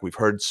quarterback. We've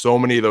heard so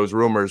many of those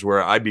rumors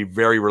where I'd be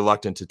very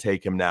reluctant to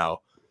take him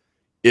now.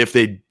 If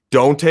they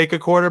don't take a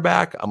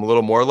quarterback, I'm a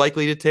little more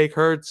likely to take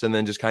Hurts and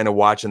then just kind of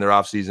watching their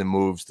offseason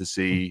moves to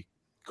see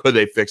could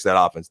they fix that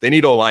offense. They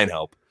need O-line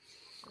help.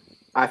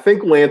 I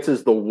think Lance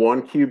is the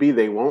one QB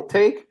they won't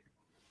take,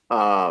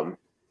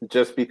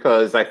 just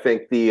because I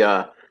think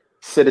the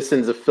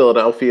citizens of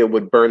Philadelphia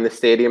would burn the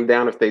stadium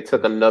down if they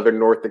took another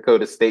North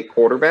Dakota State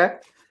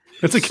quarterback.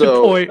 That's a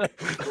good point.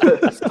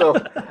 So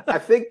I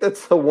think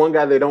that's the one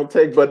guy they don't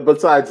take. But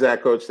besides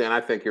that, Coach Stan, I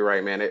think you're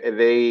right, man.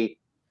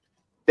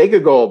 They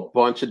could go a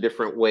bunch of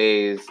different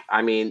ways.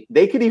 I mean,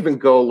 they could even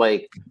go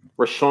like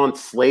Rashawn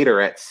Slater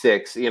at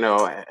 6,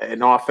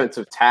 an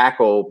offensive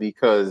tackle,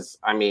 because,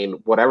 I mean,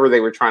 whatever they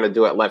were trying to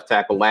do at left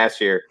tackle last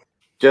year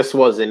just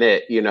wasn't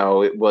it.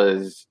 It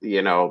was,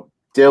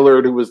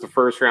 Dillard, who was the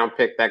first round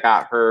pick, that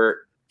got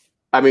hurt.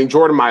 I mean,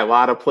 Jordan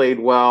Mailata played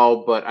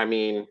well, but I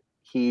mean,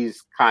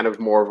 he's kind of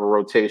more of a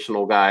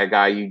rotational guy, a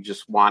guy you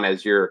just want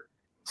as your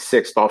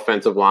 6th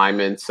offensive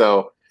lineman.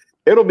 So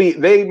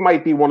they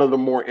might be one of the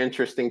more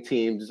interesting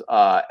teams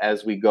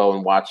as we go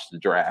and watch the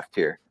draft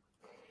here.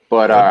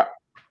 But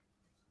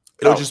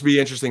it'll just be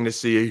interesting to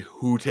see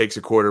who takes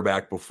a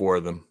quarterback before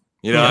them.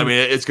 I mean,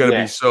 it's going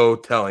to be so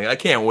telling. I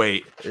can't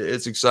wait.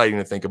 It's exciting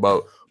to think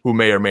about who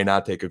may or may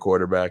not take a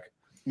quarterback.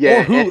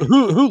 Yeah, or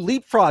who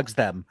leapfrogs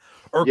them,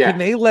 or can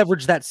they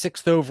leverage that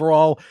 6th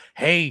overall?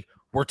 Hey,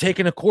 we're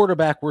taking a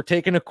quarterback.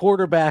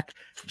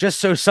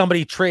 Just so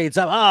somebody trades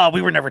up. Oh,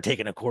 we were never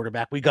taking a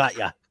quarterback. We got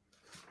you.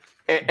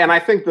 And I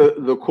think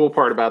the cool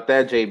part about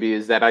that, JB,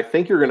 is that I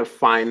think you're going to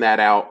find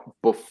that out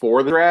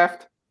before the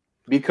draft,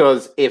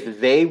 because if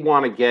they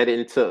want to get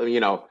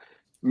into,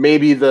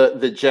 maybe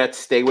the Jets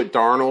stay with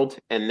Darnold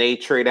and they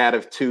trade out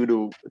of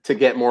 2 to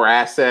get more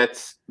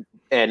assets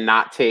and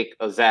not take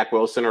a Zach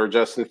Wilson or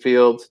Justin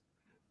Fields,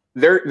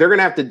 they're going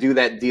to have to do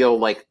that deal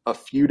like a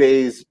few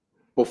days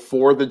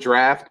before the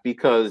draft,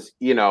 because,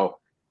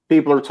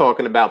 people are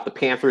talking about the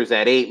Panthers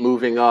at 8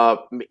 moving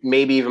up,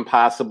 maybe even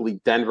possibly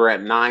Denver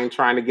at 9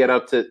 trying to get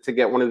up to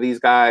get one of these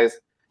guys.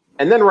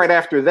 And then right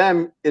after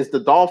them is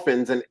the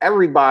Dolphins, and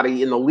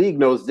everybody in the league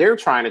knows they're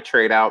trying to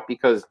trade out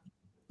because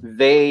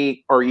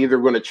they are either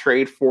going to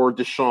trade for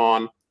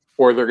Deshaun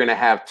or they're going to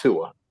have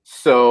Tua.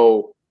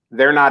 So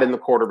they're not in the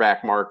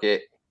quarterback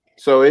market.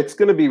 So it's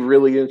going to be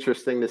really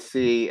interesting to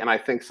see. And I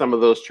think some of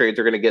those trades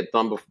are going to get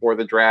done before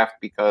the draft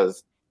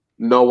because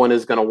no one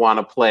is going to want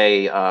to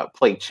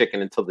play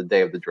chicken until the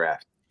day of the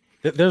draft.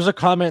 There's a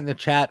comment in the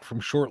chat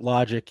from Short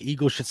Logic.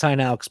 Eagles should sign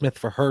Alex Smith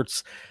for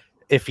Hurts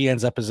if he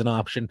ends up as an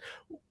option.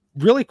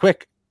 Really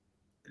quick,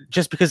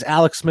 just because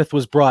Alex Smith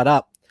was brought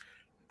up,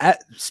 and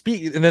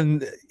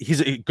then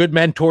he's a good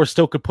mentor,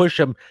 still could push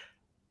him.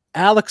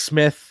 Alex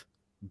Smith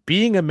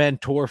being a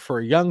mentor for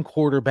a young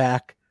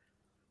quarterback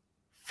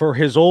for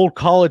his old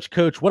college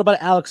coach. What about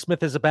Alex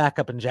Smith as a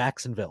backup in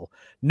Jacksonville?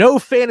 No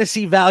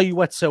fantasy value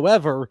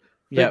whatsoever.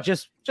 But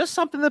just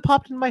something that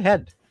popped in my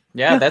head.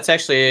 Yeah, that's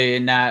actually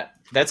that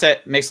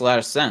makes a lot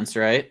of sense,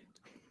 right?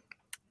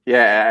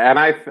 Yeah, and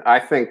I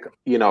think,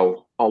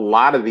 a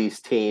lot of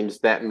these teams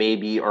that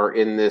maybe are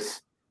in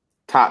this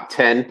top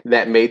 10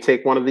 that may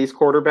take one of these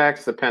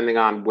quarterbacks, depending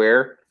on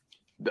where,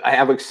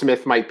 Alex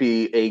Smith might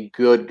be a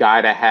good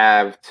guy to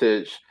have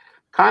to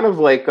kind of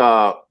like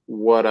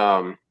what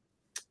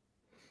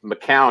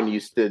McCown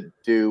used to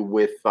do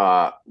with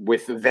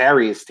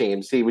various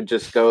teams. He would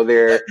just go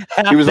there.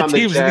 He was on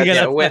the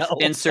Jets. With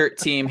insert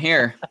team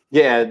here.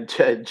 Yeah,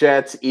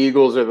 Jets,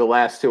 Eagles are the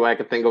last two I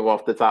could think of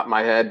off the top of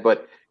my head.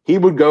 But he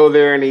would go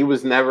there, and he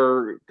was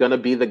never going to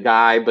be the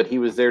guy, but he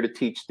was there to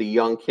teach the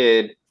young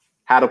kid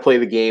how to play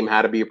the game,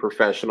 how to be a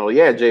professional.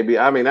 Yeah, JB,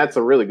 I mean, that's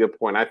a really good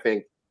point. I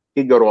think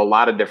he'd go to a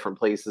lot of different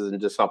places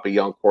and just help a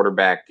young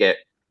quarterback get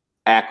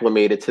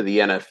acclimated to the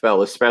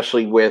NFL,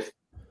 especially with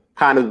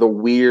kind of the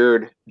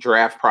weird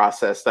draft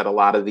process that a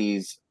lot of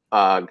these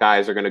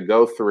guys are going to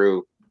go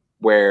through,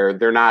 where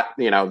they're not,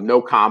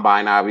 no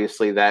combine,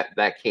 obviously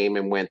that came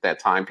and went that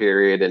time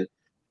period. And,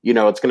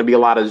 it's going to be a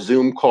lot of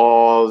Zoom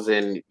calls,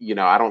 and,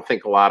 I don't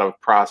think a lot of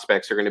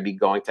prospects are going to be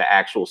going to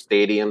actual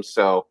stadiums.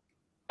 So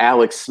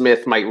Alex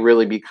Smith might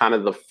really be kind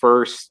of the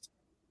first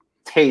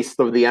taste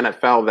of the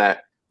NFL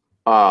that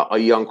a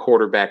young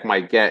quarterback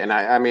might get. And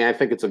I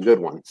think it's a good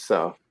one.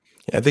 So.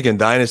 Yeah, I think in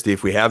Dynasty,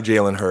 if we have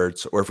Jalen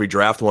Hurts or if we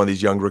draft one of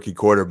these young rookie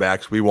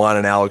quarterbacks, we want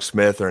an Alex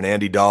Smith or an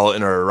Andy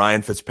Dalton or a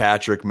Ryan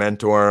Fitzpatrick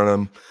mentoring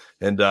them.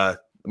 And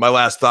my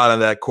last thought on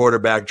that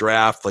quarterback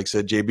draft, like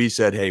said, JB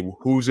said, hey,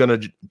 who's going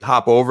to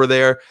hop over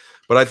there?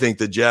 But I think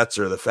the Jets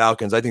or the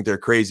Falcons, I think they're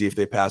crazy if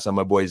they pass on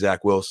my boy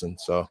Zach Wilson.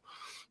 So,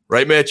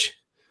 right, Mitch?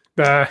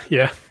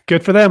 Yeah,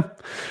 good for them.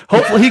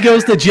 Hopefully he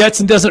goes to the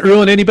Jets and doesn't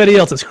ruin anybody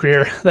else's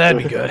career.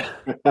 That'd be good.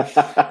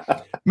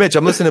 Mitch,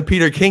 I'm listening to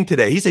Peter King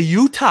today. He's a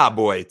Utah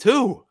boy,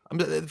 too.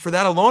 For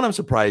that alone, I'm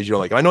surprised you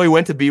don't like him. I know he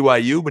went to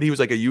BYU, but he was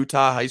like a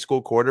Utah high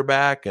school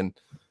quarterback, and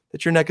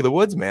that's your neck of the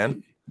woods,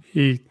 man.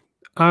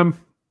 I'm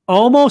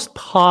almost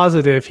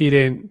positive he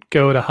didn't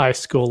go to high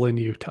school in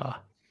Utah.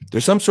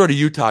 There's some sort of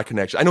Utah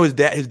connection. I know his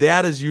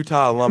dad is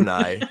Utah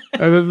alumni.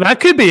 That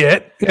could be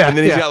it. Yeah. And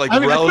then he's got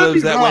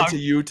relatives that went to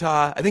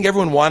Utah. I think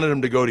everyone wanted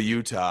him to go to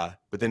Utah,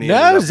 but then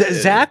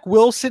Zach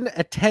Wilson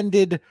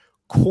attended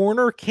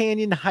Corner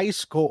Canyon High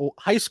School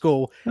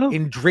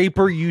in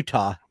Draper,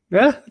 Utah.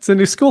 Yeah, it's a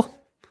new school.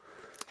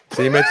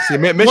 See, Mitch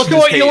look at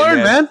what you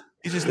learned, man.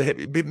 He's just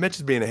Mitch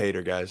is being a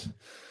hater, guys.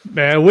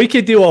 Man, we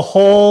could do a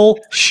whole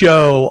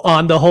show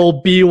on the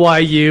whole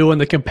BYU and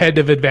the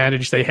competitive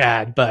advantage they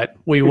had, but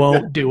we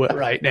won't do it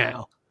right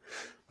now.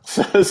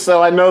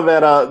 So I know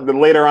that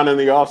later on in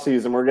the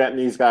offseason, we're getting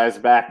these guys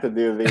back to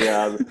do the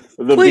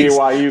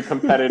BYU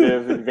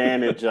competitive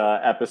advantage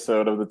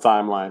episode of the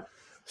timeline.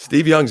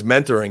 Steve Young's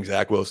mentoring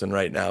Zach Wilson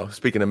right now.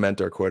 Speaking of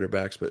mentor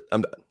quarterbacks, but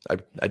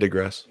I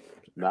digress.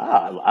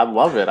 Nah, I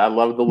love it. I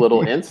love the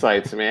little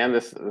insights, man.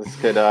 This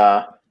could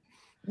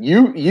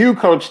you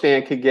Coach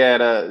Stan could get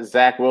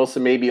Zach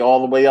Wilson maybe all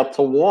the way up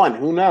to 1.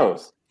 Who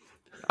knows?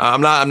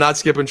 I'm not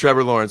skipping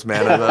Trevor Lawrence,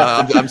 man.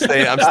 I'm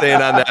staying on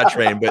that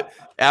train. But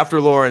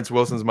after Lawrence,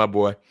 Wilson's my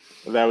boy.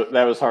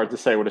 That was hard to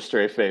say with a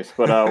straight face.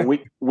 But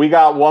we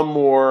got one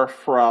more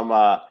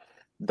from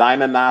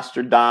Dinah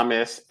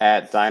Nostradamus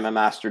at Dinah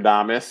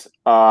Nostradamus.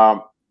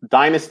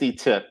 Dynasty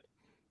tip.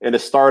 In a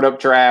startup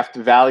draft,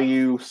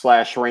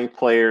 value/ranked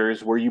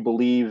players where you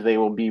believe they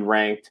will be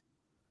ranked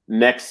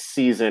next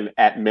season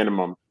at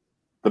minimum.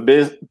 The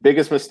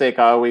biggest mistake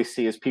I always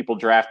see is people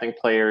drafting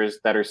players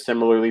that are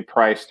similarly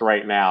priced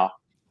right now,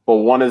 but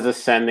one is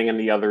ascending and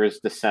the other is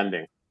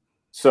descending.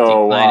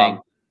 So,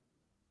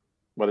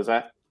 what is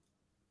that?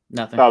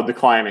 Nothing. Oh,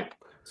 declining.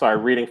 Sorry,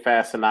 reading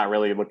fast and not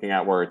really looking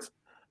at words.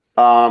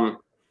 All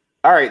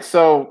right,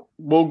 so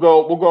we'll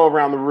go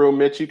around the room.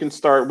 Mitch, you can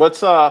start.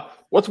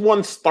 What's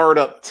one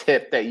startup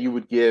tip that you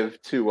would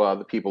give to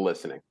the people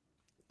listening?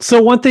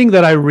 So one thing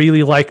that I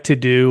really like to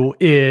do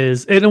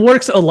is, and it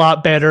works a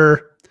lot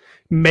better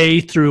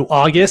May through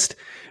August,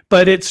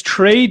 but it's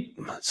trade.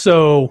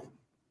 So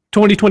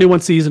 2021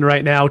 season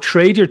right now,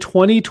 trade your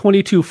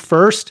 2022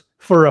 first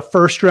for a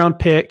first round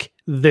pick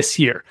this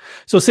year.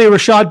 So say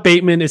Rashad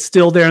Bateman is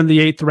still there in the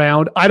 8th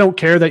round. I don't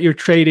care that you're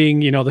trading,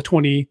 the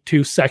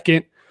 22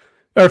 second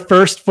or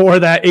first for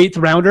that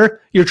 8th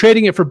rounder. You're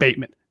trading it for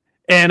Bateman.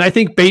 And I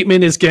think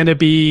Bateman is going to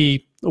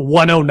be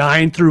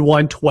 109 through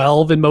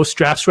 112 in most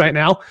drafts right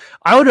now.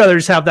 I would rather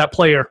just have that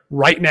player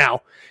right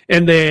now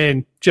and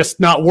then just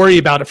not worry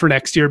about it for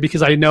next year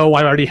because I know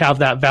I already have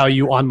that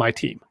value on my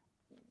team.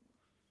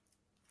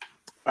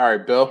 All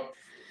right, Bill.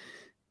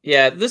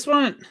 Yeah, this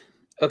one,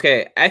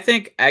 okay, I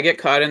think I get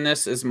caught in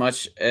this as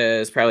much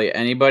as probably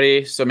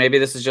anybody. So maybe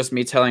this is just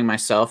me telling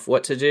myself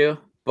what to do.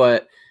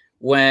 But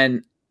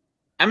when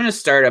I'm in a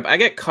startup, I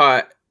get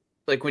caught.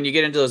 Like when you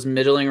get into those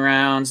middling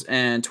rounds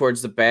and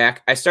towards the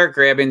back, I start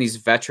grabbing these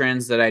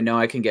veterans that I know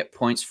I can get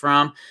points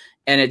from.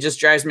 And it just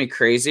drives me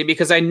crazy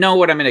because I know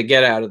what I'm going to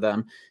get out of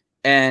them.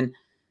 And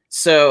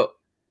so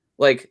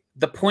like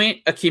the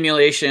point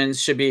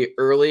accumulations should be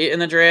early in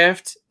the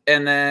draft.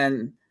 And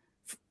then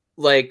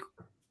like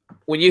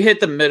when you hit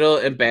the middle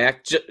and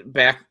back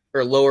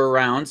or lower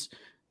rounds,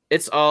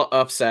 it's all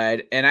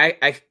upside. And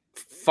I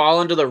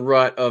fall into the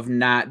rut of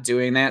not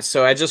doing that.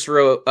 So I just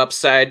wrote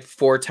upside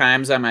 4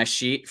 times on my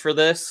sheet for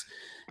this.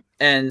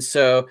 And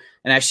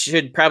I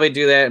should probably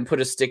do that and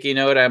put a sticky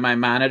note on my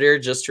monitor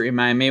just to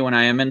remind me when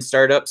I am in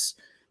startups,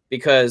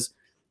 because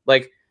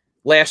like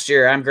last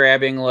year I'm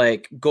grabbing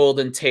like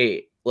Golden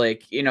Tate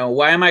Like,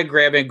 why am I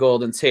grabbing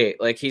Golden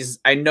Tate? Like,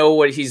 I know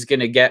what he's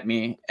going to get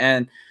me.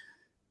 And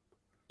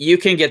you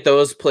can get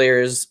those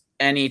players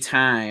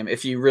anytime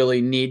if you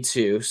really need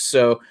to.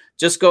 So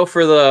just go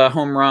for the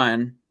home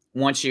run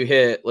once you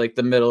hit like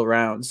the middle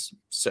rounds.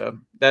 So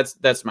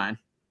that's mine.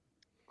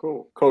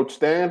 Cool. Coach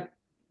Dan?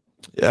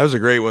 Yeah, that was a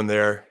great one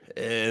there.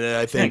 And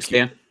I think Thanks,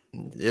 Dan.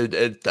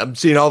 I'm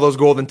seeing all those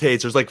Golden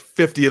Tates. There's like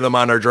 50 of them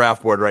on our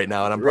draft board right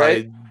now, and I'm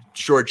Right. probably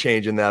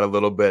shortchanging that a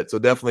little bit. So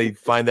definitely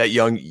find that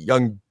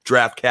young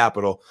draft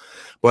capital.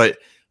 But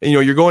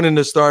you're going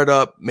into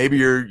startup. Maybe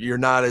you're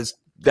not as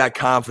that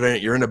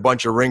confident. You're in with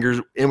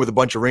a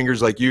bunch of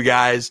ringers like you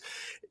guys.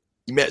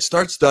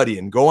 Start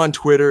studying. Go on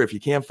Twitter. If you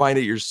can't find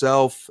it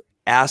yourself,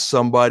 ask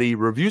somebody.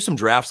 Review some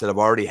drafts that have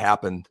already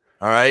happened.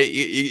 All right.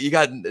 You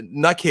got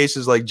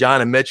nutcases like John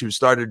and Mitch who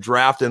started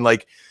drafting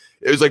like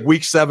it was like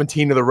week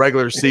 17 of the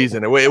regular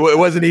season. It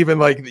wasn't even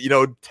like,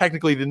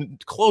 technically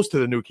close to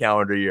the new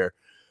calendar year,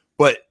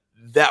 but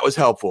that was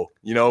helpful.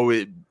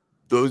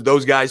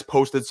 Those guys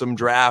posted some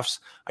drafts.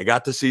 I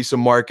got to see some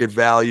market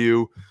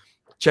value.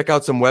 Check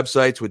out some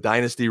websites with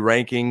dynasty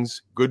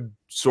rankings, good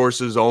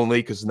sources only,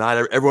 because not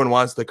everyone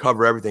wants to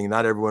cover everything.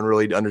 Not everyone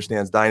really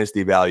understands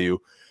dynasty value,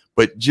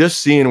 but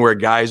just seeing where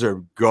guys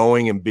are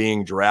going and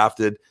being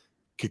drafted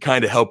could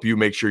kind of help you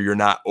make sure you're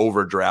not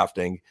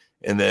overdrafting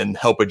and then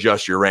help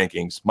adjust your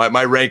rankings. My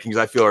rankings,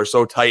 I feel, are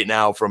so tight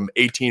now from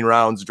 18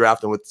 rounds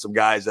drafting with some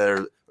guys that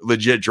are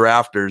legit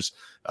drafters.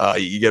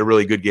 You get a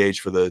really good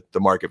gauge for the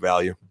market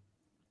value.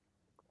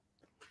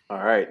 All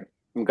right.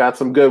 We've got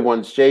some good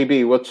ones.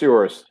 JB, what's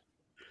yours?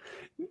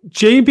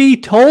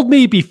 JB told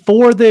me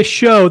before this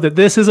show that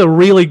this is a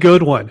really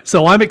good one.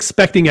 So I'm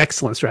expecting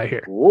excellence right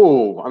here.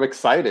 Ooh, I'm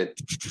excited.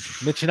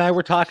 Mitch and I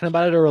were talking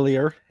about it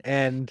earlier,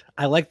 and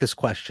I like this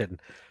question.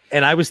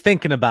 And I was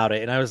thinking about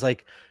it, and I was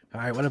like, all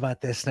right, what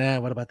about this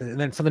now? What about this? And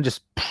then something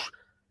just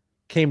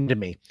came to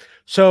me.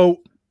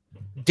 So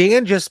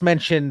Dan just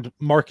mentioned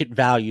market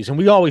values, and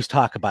we always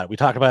talk about it. We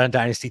talk about it in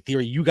Dynasty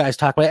Theory. You guys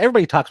talk about it.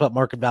 Everybody talks about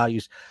market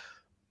values.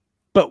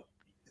 But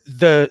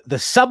the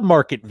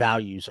sub-market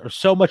values are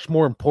so much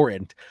more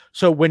important.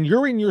 So when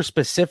you're in your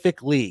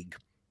specific league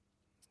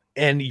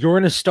and you're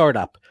in a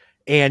startup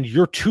and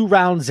you're 2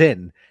 rounds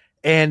in,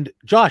 and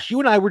Josh, you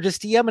and I were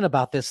just DMing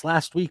about this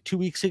last week, 2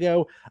 weeks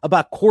ago,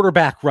 about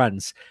quarterback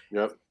runs.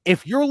 Yep.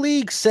 If your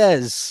league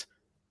says,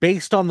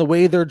 based on the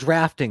way they're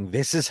drafting,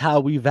 this is how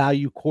we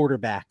value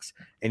quarterbacks,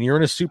 and you're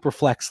in a super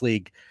flex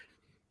league,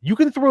 you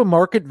can throw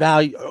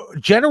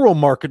general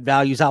market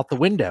values out the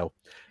window.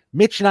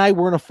 Mitch and I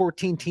were in a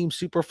 14-team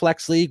super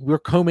flex league. We were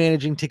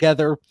co-managing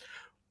together.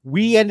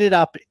 We ended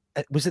up,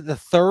 was it the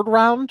 3rd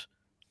round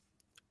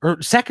or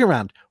 2nd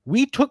round?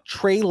 We took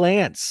Trey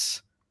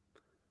Lance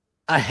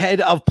ahead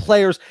of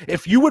players.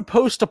 If you would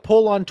post a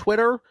poll on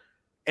Twitter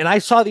and I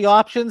saw the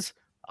options,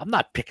 I'm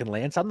not picking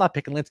Lance.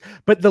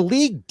 But the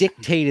league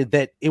dictated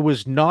that it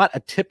was not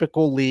a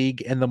typical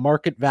league, and the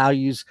market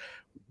values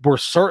were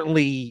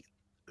certainly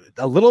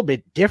a little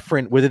bit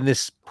different within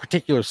this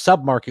particular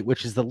sub-market,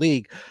 which is the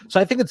league. So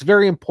I think it's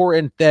very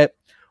important that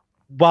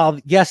while,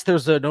 yes,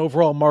 there's an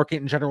overall market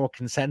and general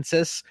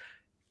consensus,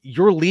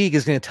 your league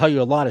is going to tell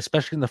you a lot,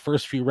 especially in the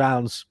first few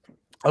rounds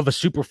of a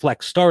super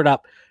flex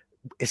startup,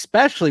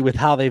 especially with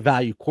how they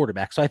value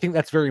quarterbacks. So I think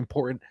that's very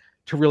important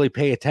to really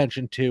pay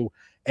attention to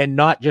and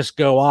not just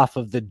go off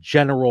of the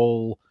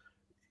general,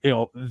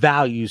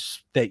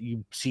 values that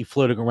you see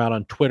floating around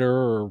on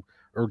Twitter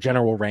or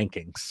general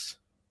rankings.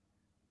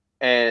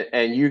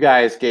 And you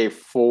guys gave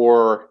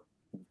 4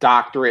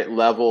 doctorate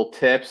level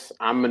tips.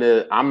 I'm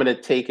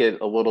gonna take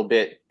it a little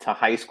bit to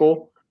high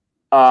school,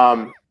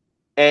 and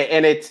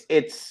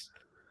it's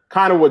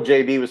kind of what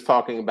JB was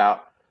talking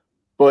about.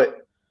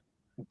 But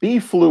be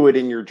fluid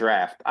in your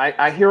draft.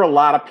 I hear a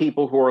lot of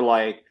people who are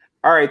like,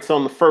 all right, so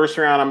in the first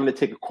round I'm going to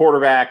take a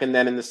quarterback, and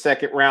then in the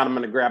second round I'm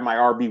going to grab my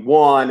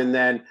RB1, and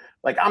then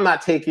like I'm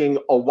not taking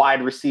a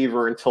wide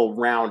receiver until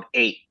round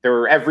 8.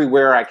 They're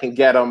everywhere I can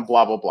get them.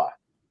 Blah blah blah.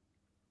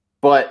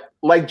 But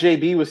like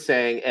JB was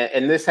saying,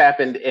 and this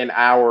happened in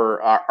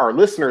our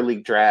listener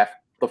league draft,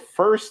 the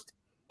first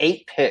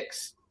 8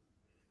 picks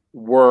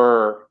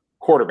were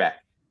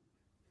quarterback.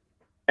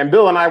 And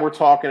Bill and I were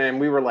talking, and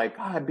we were like,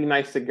 oh, it'd be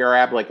nice to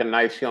grab like a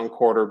nice young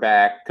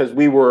quarterback, because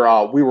we were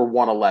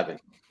 111.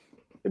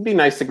 It'd be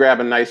nice to grab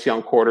a nice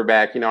young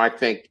quarterback. I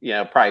think,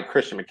 probably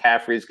Christian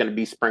McCaffrey is going to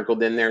be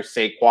sprinkled in there,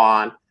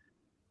 Saquon.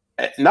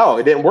 No,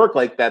 it didn't work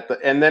like that.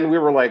 And then we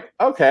were like,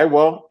 okay,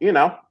 well,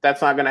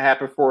 that's not going to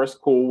happen for us.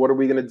 Cool. What are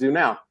we going to do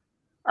now?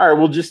 All right,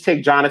 we'll just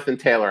take Jonathan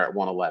Taylor at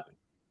 111.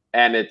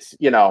 And it's,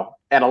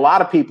 and a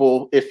lot of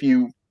people, if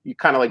you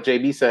kind of like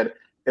JB said,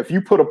 if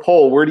you put a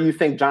poll, where do you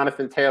think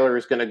Jonathan Taylor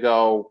is going to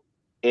go?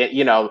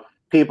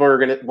 People are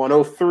going to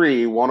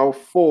 103,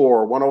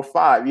 104,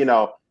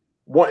 105,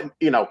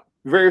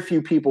 very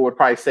few people would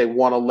probably say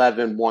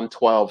 111,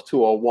 112,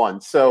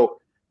 201. So,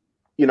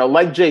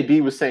 like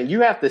JB was saying, you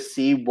have to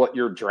see what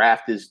your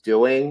draft is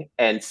doing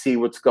and see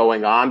what's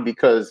going on,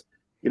 because,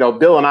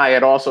 Bill and I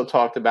had also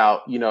talked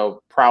about,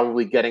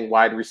 probably getting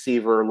wide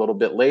receiver a little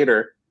bit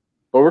later.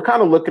 But we're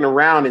kind of looking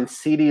around, and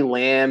CeeDee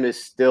Lamb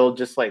is still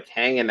just like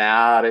hanging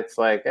out. It's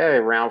like, hey,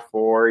 round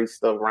 4, he's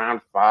still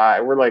round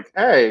 5. We're like,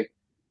 hey,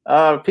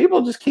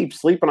 people just keep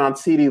sleeping on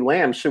CeeDee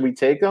Lamb. Should we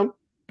take him?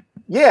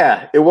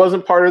 Yeah, it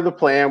wasn't part of the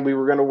plan. We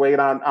were going to wait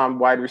on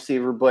wide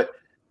receiver, but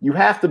you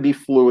have to be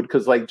fluid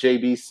because, like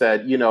JB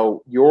said, you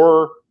know,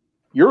 your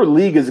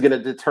league is going to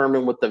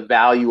determine what the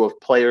value of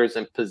players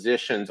and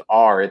positions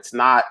are. It's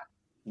not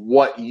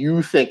what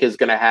you think is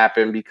going to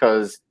happen,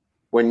 because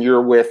when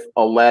you're with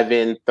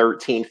 11,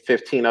 13,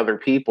 15 other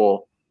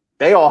people,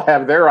 they all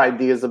have their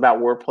ideas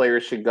about where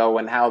players should go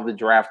and how the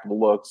draft will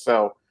look.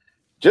 So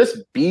just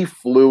be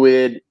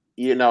fluid,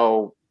 you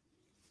know,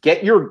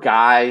 get your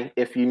guy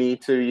if you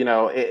need to, you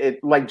know,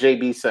 it like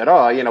JB said,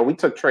 oh, you know, we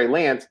took Trey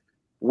Lance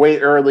way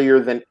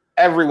earlier than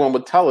everyone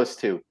would tell us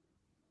to.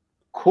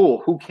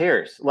 Cool. Who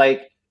cares?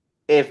 Like,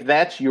 if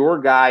that's your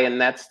guy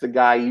and that's the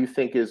guy you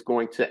think is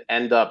going to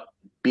end up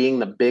being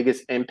the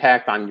biggest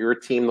impact on your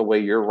team, the way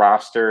your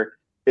roster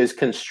is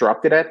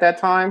constructed at that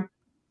time,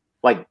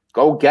 like,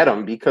 go get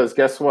him. Because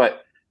guess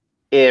what?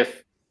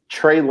 If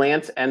Trey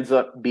Lance ends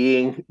up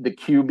being the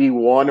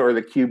QB1 or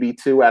the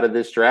QB2 out of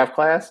this draft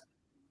class,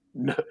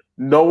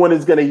 no one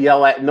is going to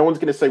yell at, no one's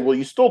going to say, well,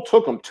 you still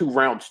took him 2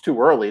 rounds too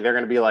early. They're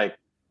going to be like,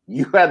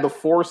 you had the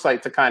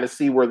foresight to kind of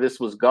see where this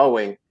was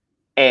going,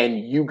 and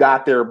you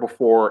got there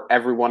before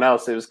everyone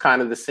else. It was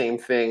kind of the same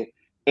thing.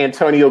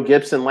 Antonio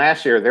Gibson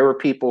last year, there were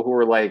people who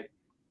were like,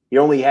 he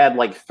only had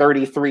like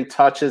 33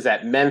 touches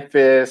at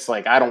Memphis.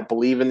 Like, I don't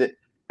believe in it.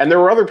 And there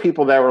were other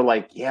people that were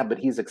like, yeah, but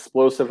he's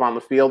explosive on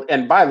the field.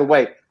 And by the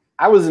way,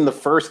 I was in the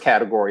first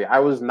category. I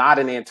was not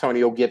an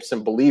Antonio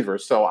Gibson believer.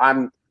 So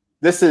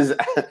this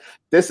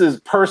is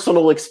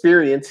personal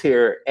experience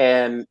here.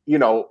 And, you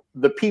know,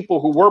 the people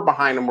who were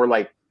behind him were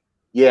like,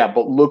 yeah,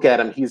 but look at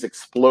him. He's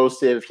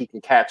explosive. He can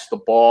catch the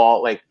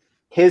ball. Like,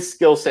 his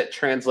skill set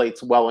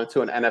translates well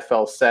into an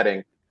NFL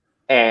setting.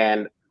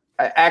 And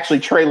actually,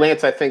 Trey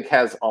Lance, I think,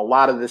 has a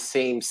lot of the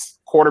same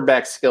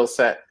quarterback skill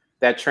set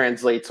that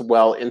translates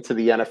well into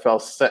the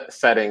NFL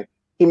setting.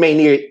 He may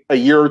need a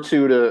year or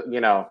two to,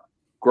 you know,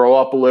 grow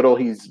up a little.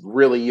 He's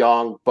really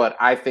young, but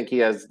I think he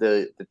has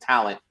the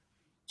talent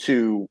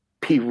to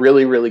be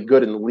really, really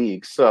good in the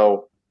league.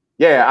 So,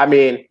 yeah, I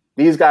mean,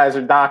 these guys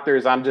are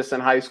doctors. I'm just in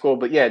high school.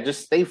 But, yeah,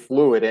 just stay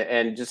fluid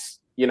and just,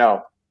 you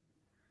know,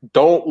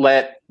 don't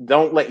let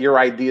your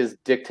ideas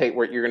dictate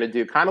what you're going to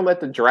do. Kind of let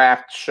the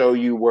draft show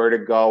you where to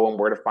go and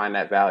where to find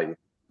that value.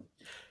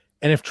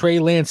 And if Trey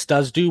Lance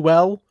does do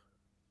well,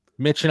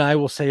 Mitch and I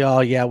will say, oh,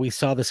 yeah, we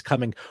saw this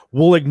coming.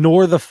 We'll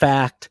ignore the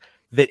fact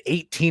that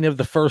 18 of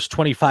the first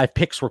 25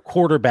 picks were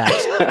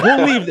quarterbacks.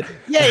 We'll leave.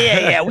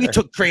 Yeah. We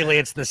took Trey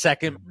Lance in the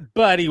second,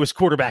 but he was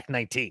quarterback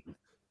 19.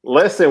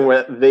 Listen,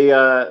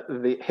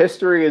 the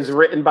history is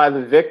written by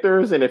the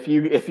victors, and if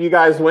you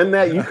guys win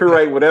that, you can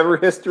write whatever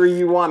history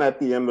you want at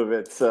the end of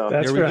it. So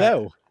there we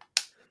go.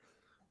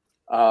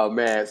 Oh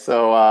man,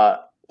 so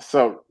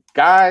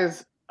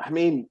guys, I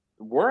mean,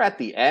 we're at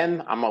the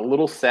end. I'm a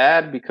little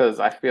sad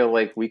because I feel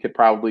like we could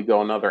probably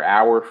go another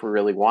hour if we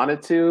really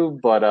wanted to,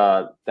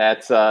 but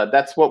that's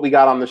what we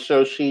got on the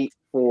show sheet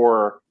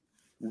for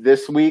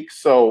this week.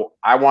 So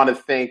I want to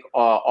thank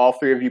all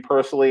 3 of you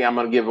personally. I'm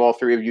going to give all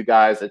 3 of you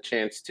guys a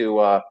chance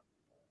to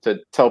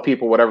tell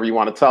people whatever you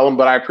want to tell them,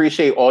 but I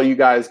appreciate all you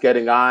guys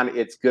getting on.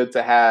 It's good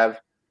to have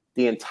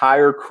the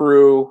entire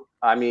crew.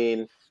 I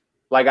mean,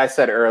 like I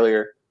said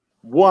earlier,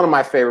 one of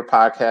my favorite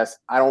podcasts.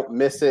 I don't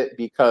miss it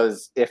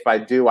because if I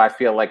do, I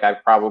feel like I'm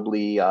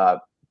probably going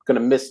to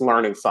miss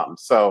learning something.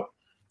 So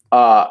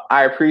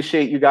I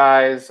appreciate you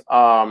guys.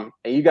 And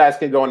you guys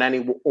can go in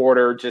any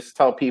order. Just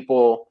tell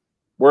people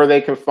where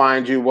they can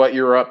find you, what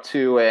you're up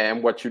to,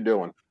 and what you're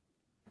doing.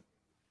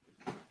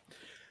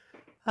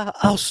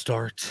 I'll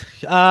start.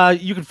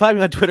 You can find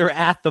me on Twitter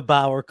at the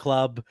Bauer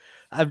Club.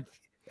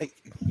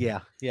 Yeah.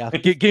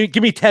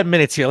 Give me 10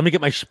 minutes here. Let me get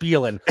my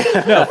spiel in.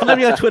 No, find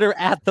me on Twitter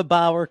at the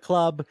Bauer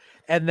Club,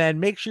 and then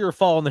make sure you're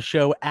following the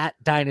show at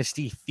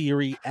Dynasty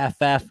Theory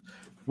FF.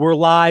 We're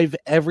live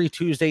every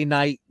Tuesday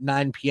night,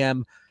 9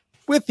 p.m.,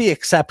 with the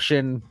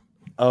exception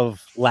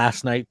of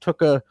last night.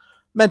 Took a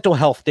mental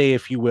health day,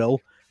 if you will.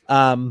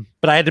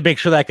 But I had to make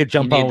sure that I could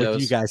jump on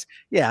with you guys.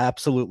 Yeah,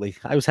 absolutely.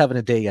 I was having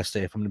a day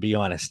yesterday, if I'm going to be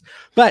honest.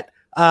 But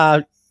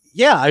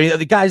yeah, I mean,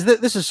 the guys,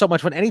 this is so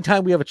much fun.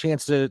 Anytime we have a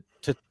chance to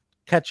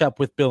catch up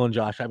with Bill and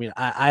Josh, I mean,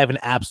 I have an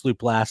absolute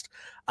blast.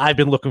 I've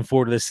been looking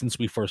forward to this since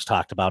we first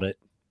talked about it.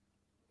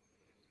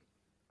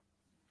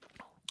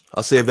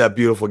 I'll save that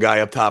beautiful guy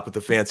up top with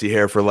the fancy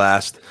hair for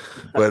last.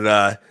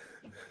 But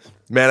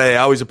man, I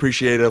always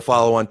appreciate a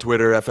follow on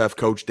Twitter, FF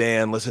Coach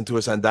Dan. Listen to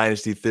us on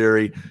Dynasty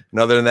Theory. And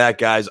other than that,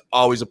 guys,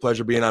 always a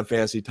pleasure being on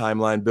Fantasy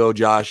Timeline. Bill,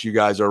 Josh, you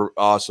guys are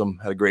awesome.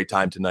 Had a great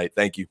time tonight.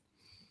 Thank you.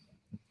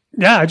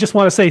 Yeah, I just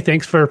want to say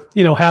thanks for,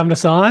 having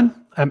us on.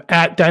 I'm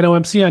at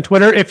DynoMC on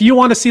Twitter. If you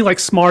want to see like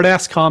smart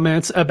ass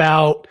comments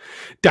about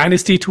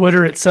Dynasty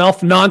Twitter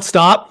itself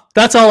nonstop,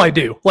 that's all I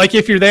do. Like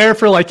if you're there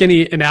for like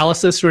any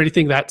analysis or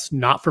anything, that's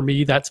not for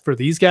me. That's for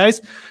these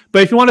guys.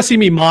 But if you want to see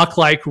me mock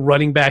like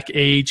running back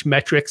age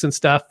metrics and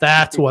stuff,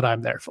 that's what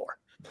I'm there for.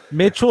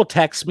 Mitch will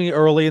text me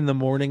early in the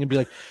morning and be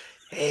like,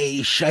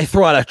 "Hey, should I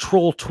throw out a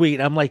troll tweet?"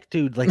 I'm like,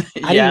 "Dude, like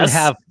I didn't even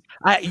have.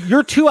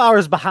 You're 2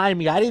 hours behind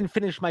me. I didn't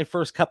finish my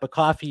first cup of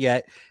coffee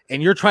yet,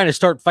 and you're trying to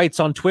start fights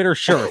on Twitter.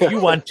 Sure, if you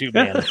want to,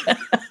 man."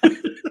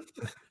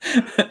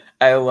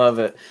 I love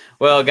it.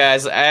 Well,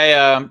 guys,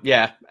 I'm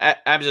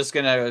just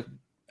gonna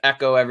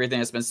echo everything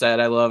that's been said.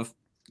 I love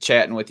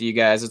chatting with you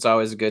guys. It's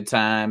always a good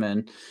time,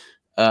 and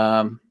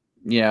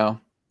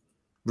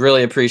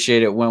really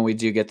appreciate it when we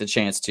do get the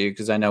chance to,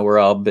 because I know we're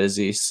all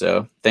busy.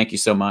 So thank you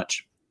so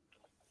much.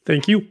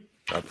 Thank you.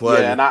 My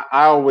pleasure. Yeah, and I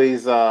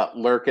always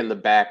lurk in the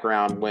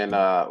background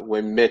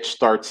when Mitch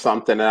starts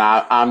something,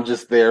 and I'm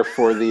just there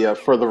for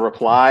the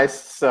replies.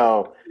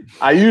 So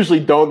I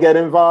usually don't get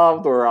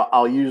involved, or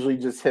I'll usually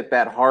just hit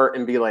that heart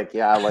and be like,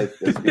 "Yeah, I like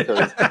this,"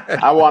 because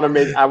I want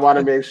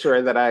to make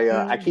sure that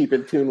I keep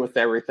in tune with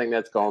everything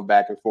that's going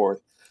back and forth.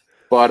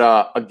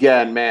 But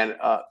again, man,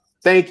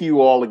 thank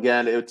you all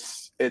again.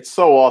 It's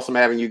so awesome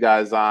having you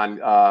guys on.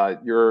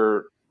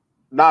 You're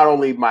not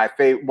only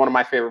one of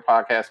my favorite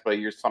podcasts, but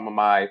you're some of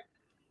my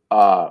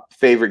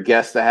favorite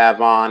guests to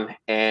have on.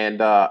 And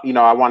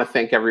I want to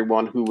thank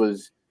everyone who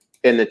was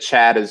in the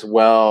chat as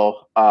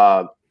well.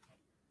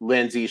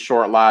 Lindsay,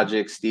 Short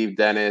Logic, Steve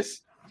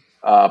Dennis,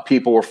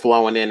 people were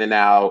flowing in and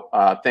out.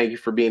 Thank you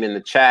for being in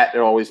the chat. It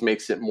always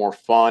makes it more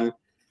fun.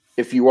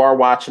 If you are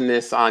watching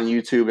this on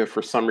YouTube and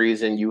for some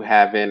reason you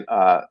haven't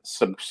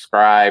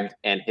subscribed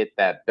and hit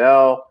that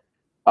bell,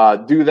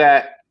 do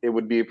that. It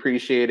would be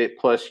appreciated.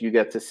 Plus, you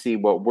get to see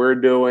what we're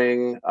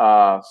doing.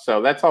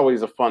 So that's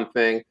always a fun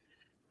thing.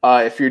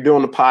 If you're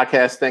doing the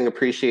podcast thing,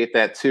 appreciate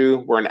that too.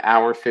 We're an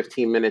hour and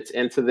 15 minutes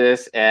into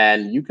this,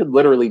 and you could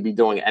literally be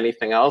doing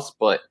anything else,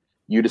 but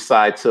you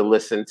decide to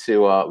listen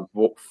to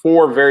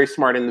 4 very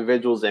smart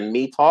individuals and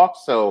me talk.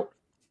 So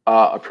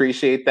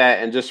appreciate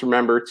that. And just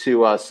remember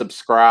to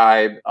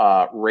subscribe,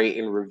 rate,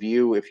 and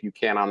review if you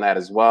can on that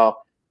as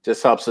well.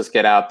 Just helps us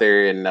get out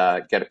there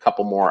and get a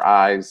couple more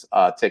eyes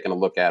taking a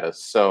look at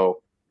us.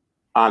 So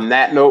on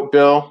that note,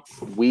 Bill,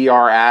 we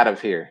are out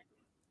of here.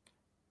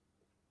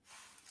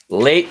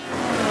 Late.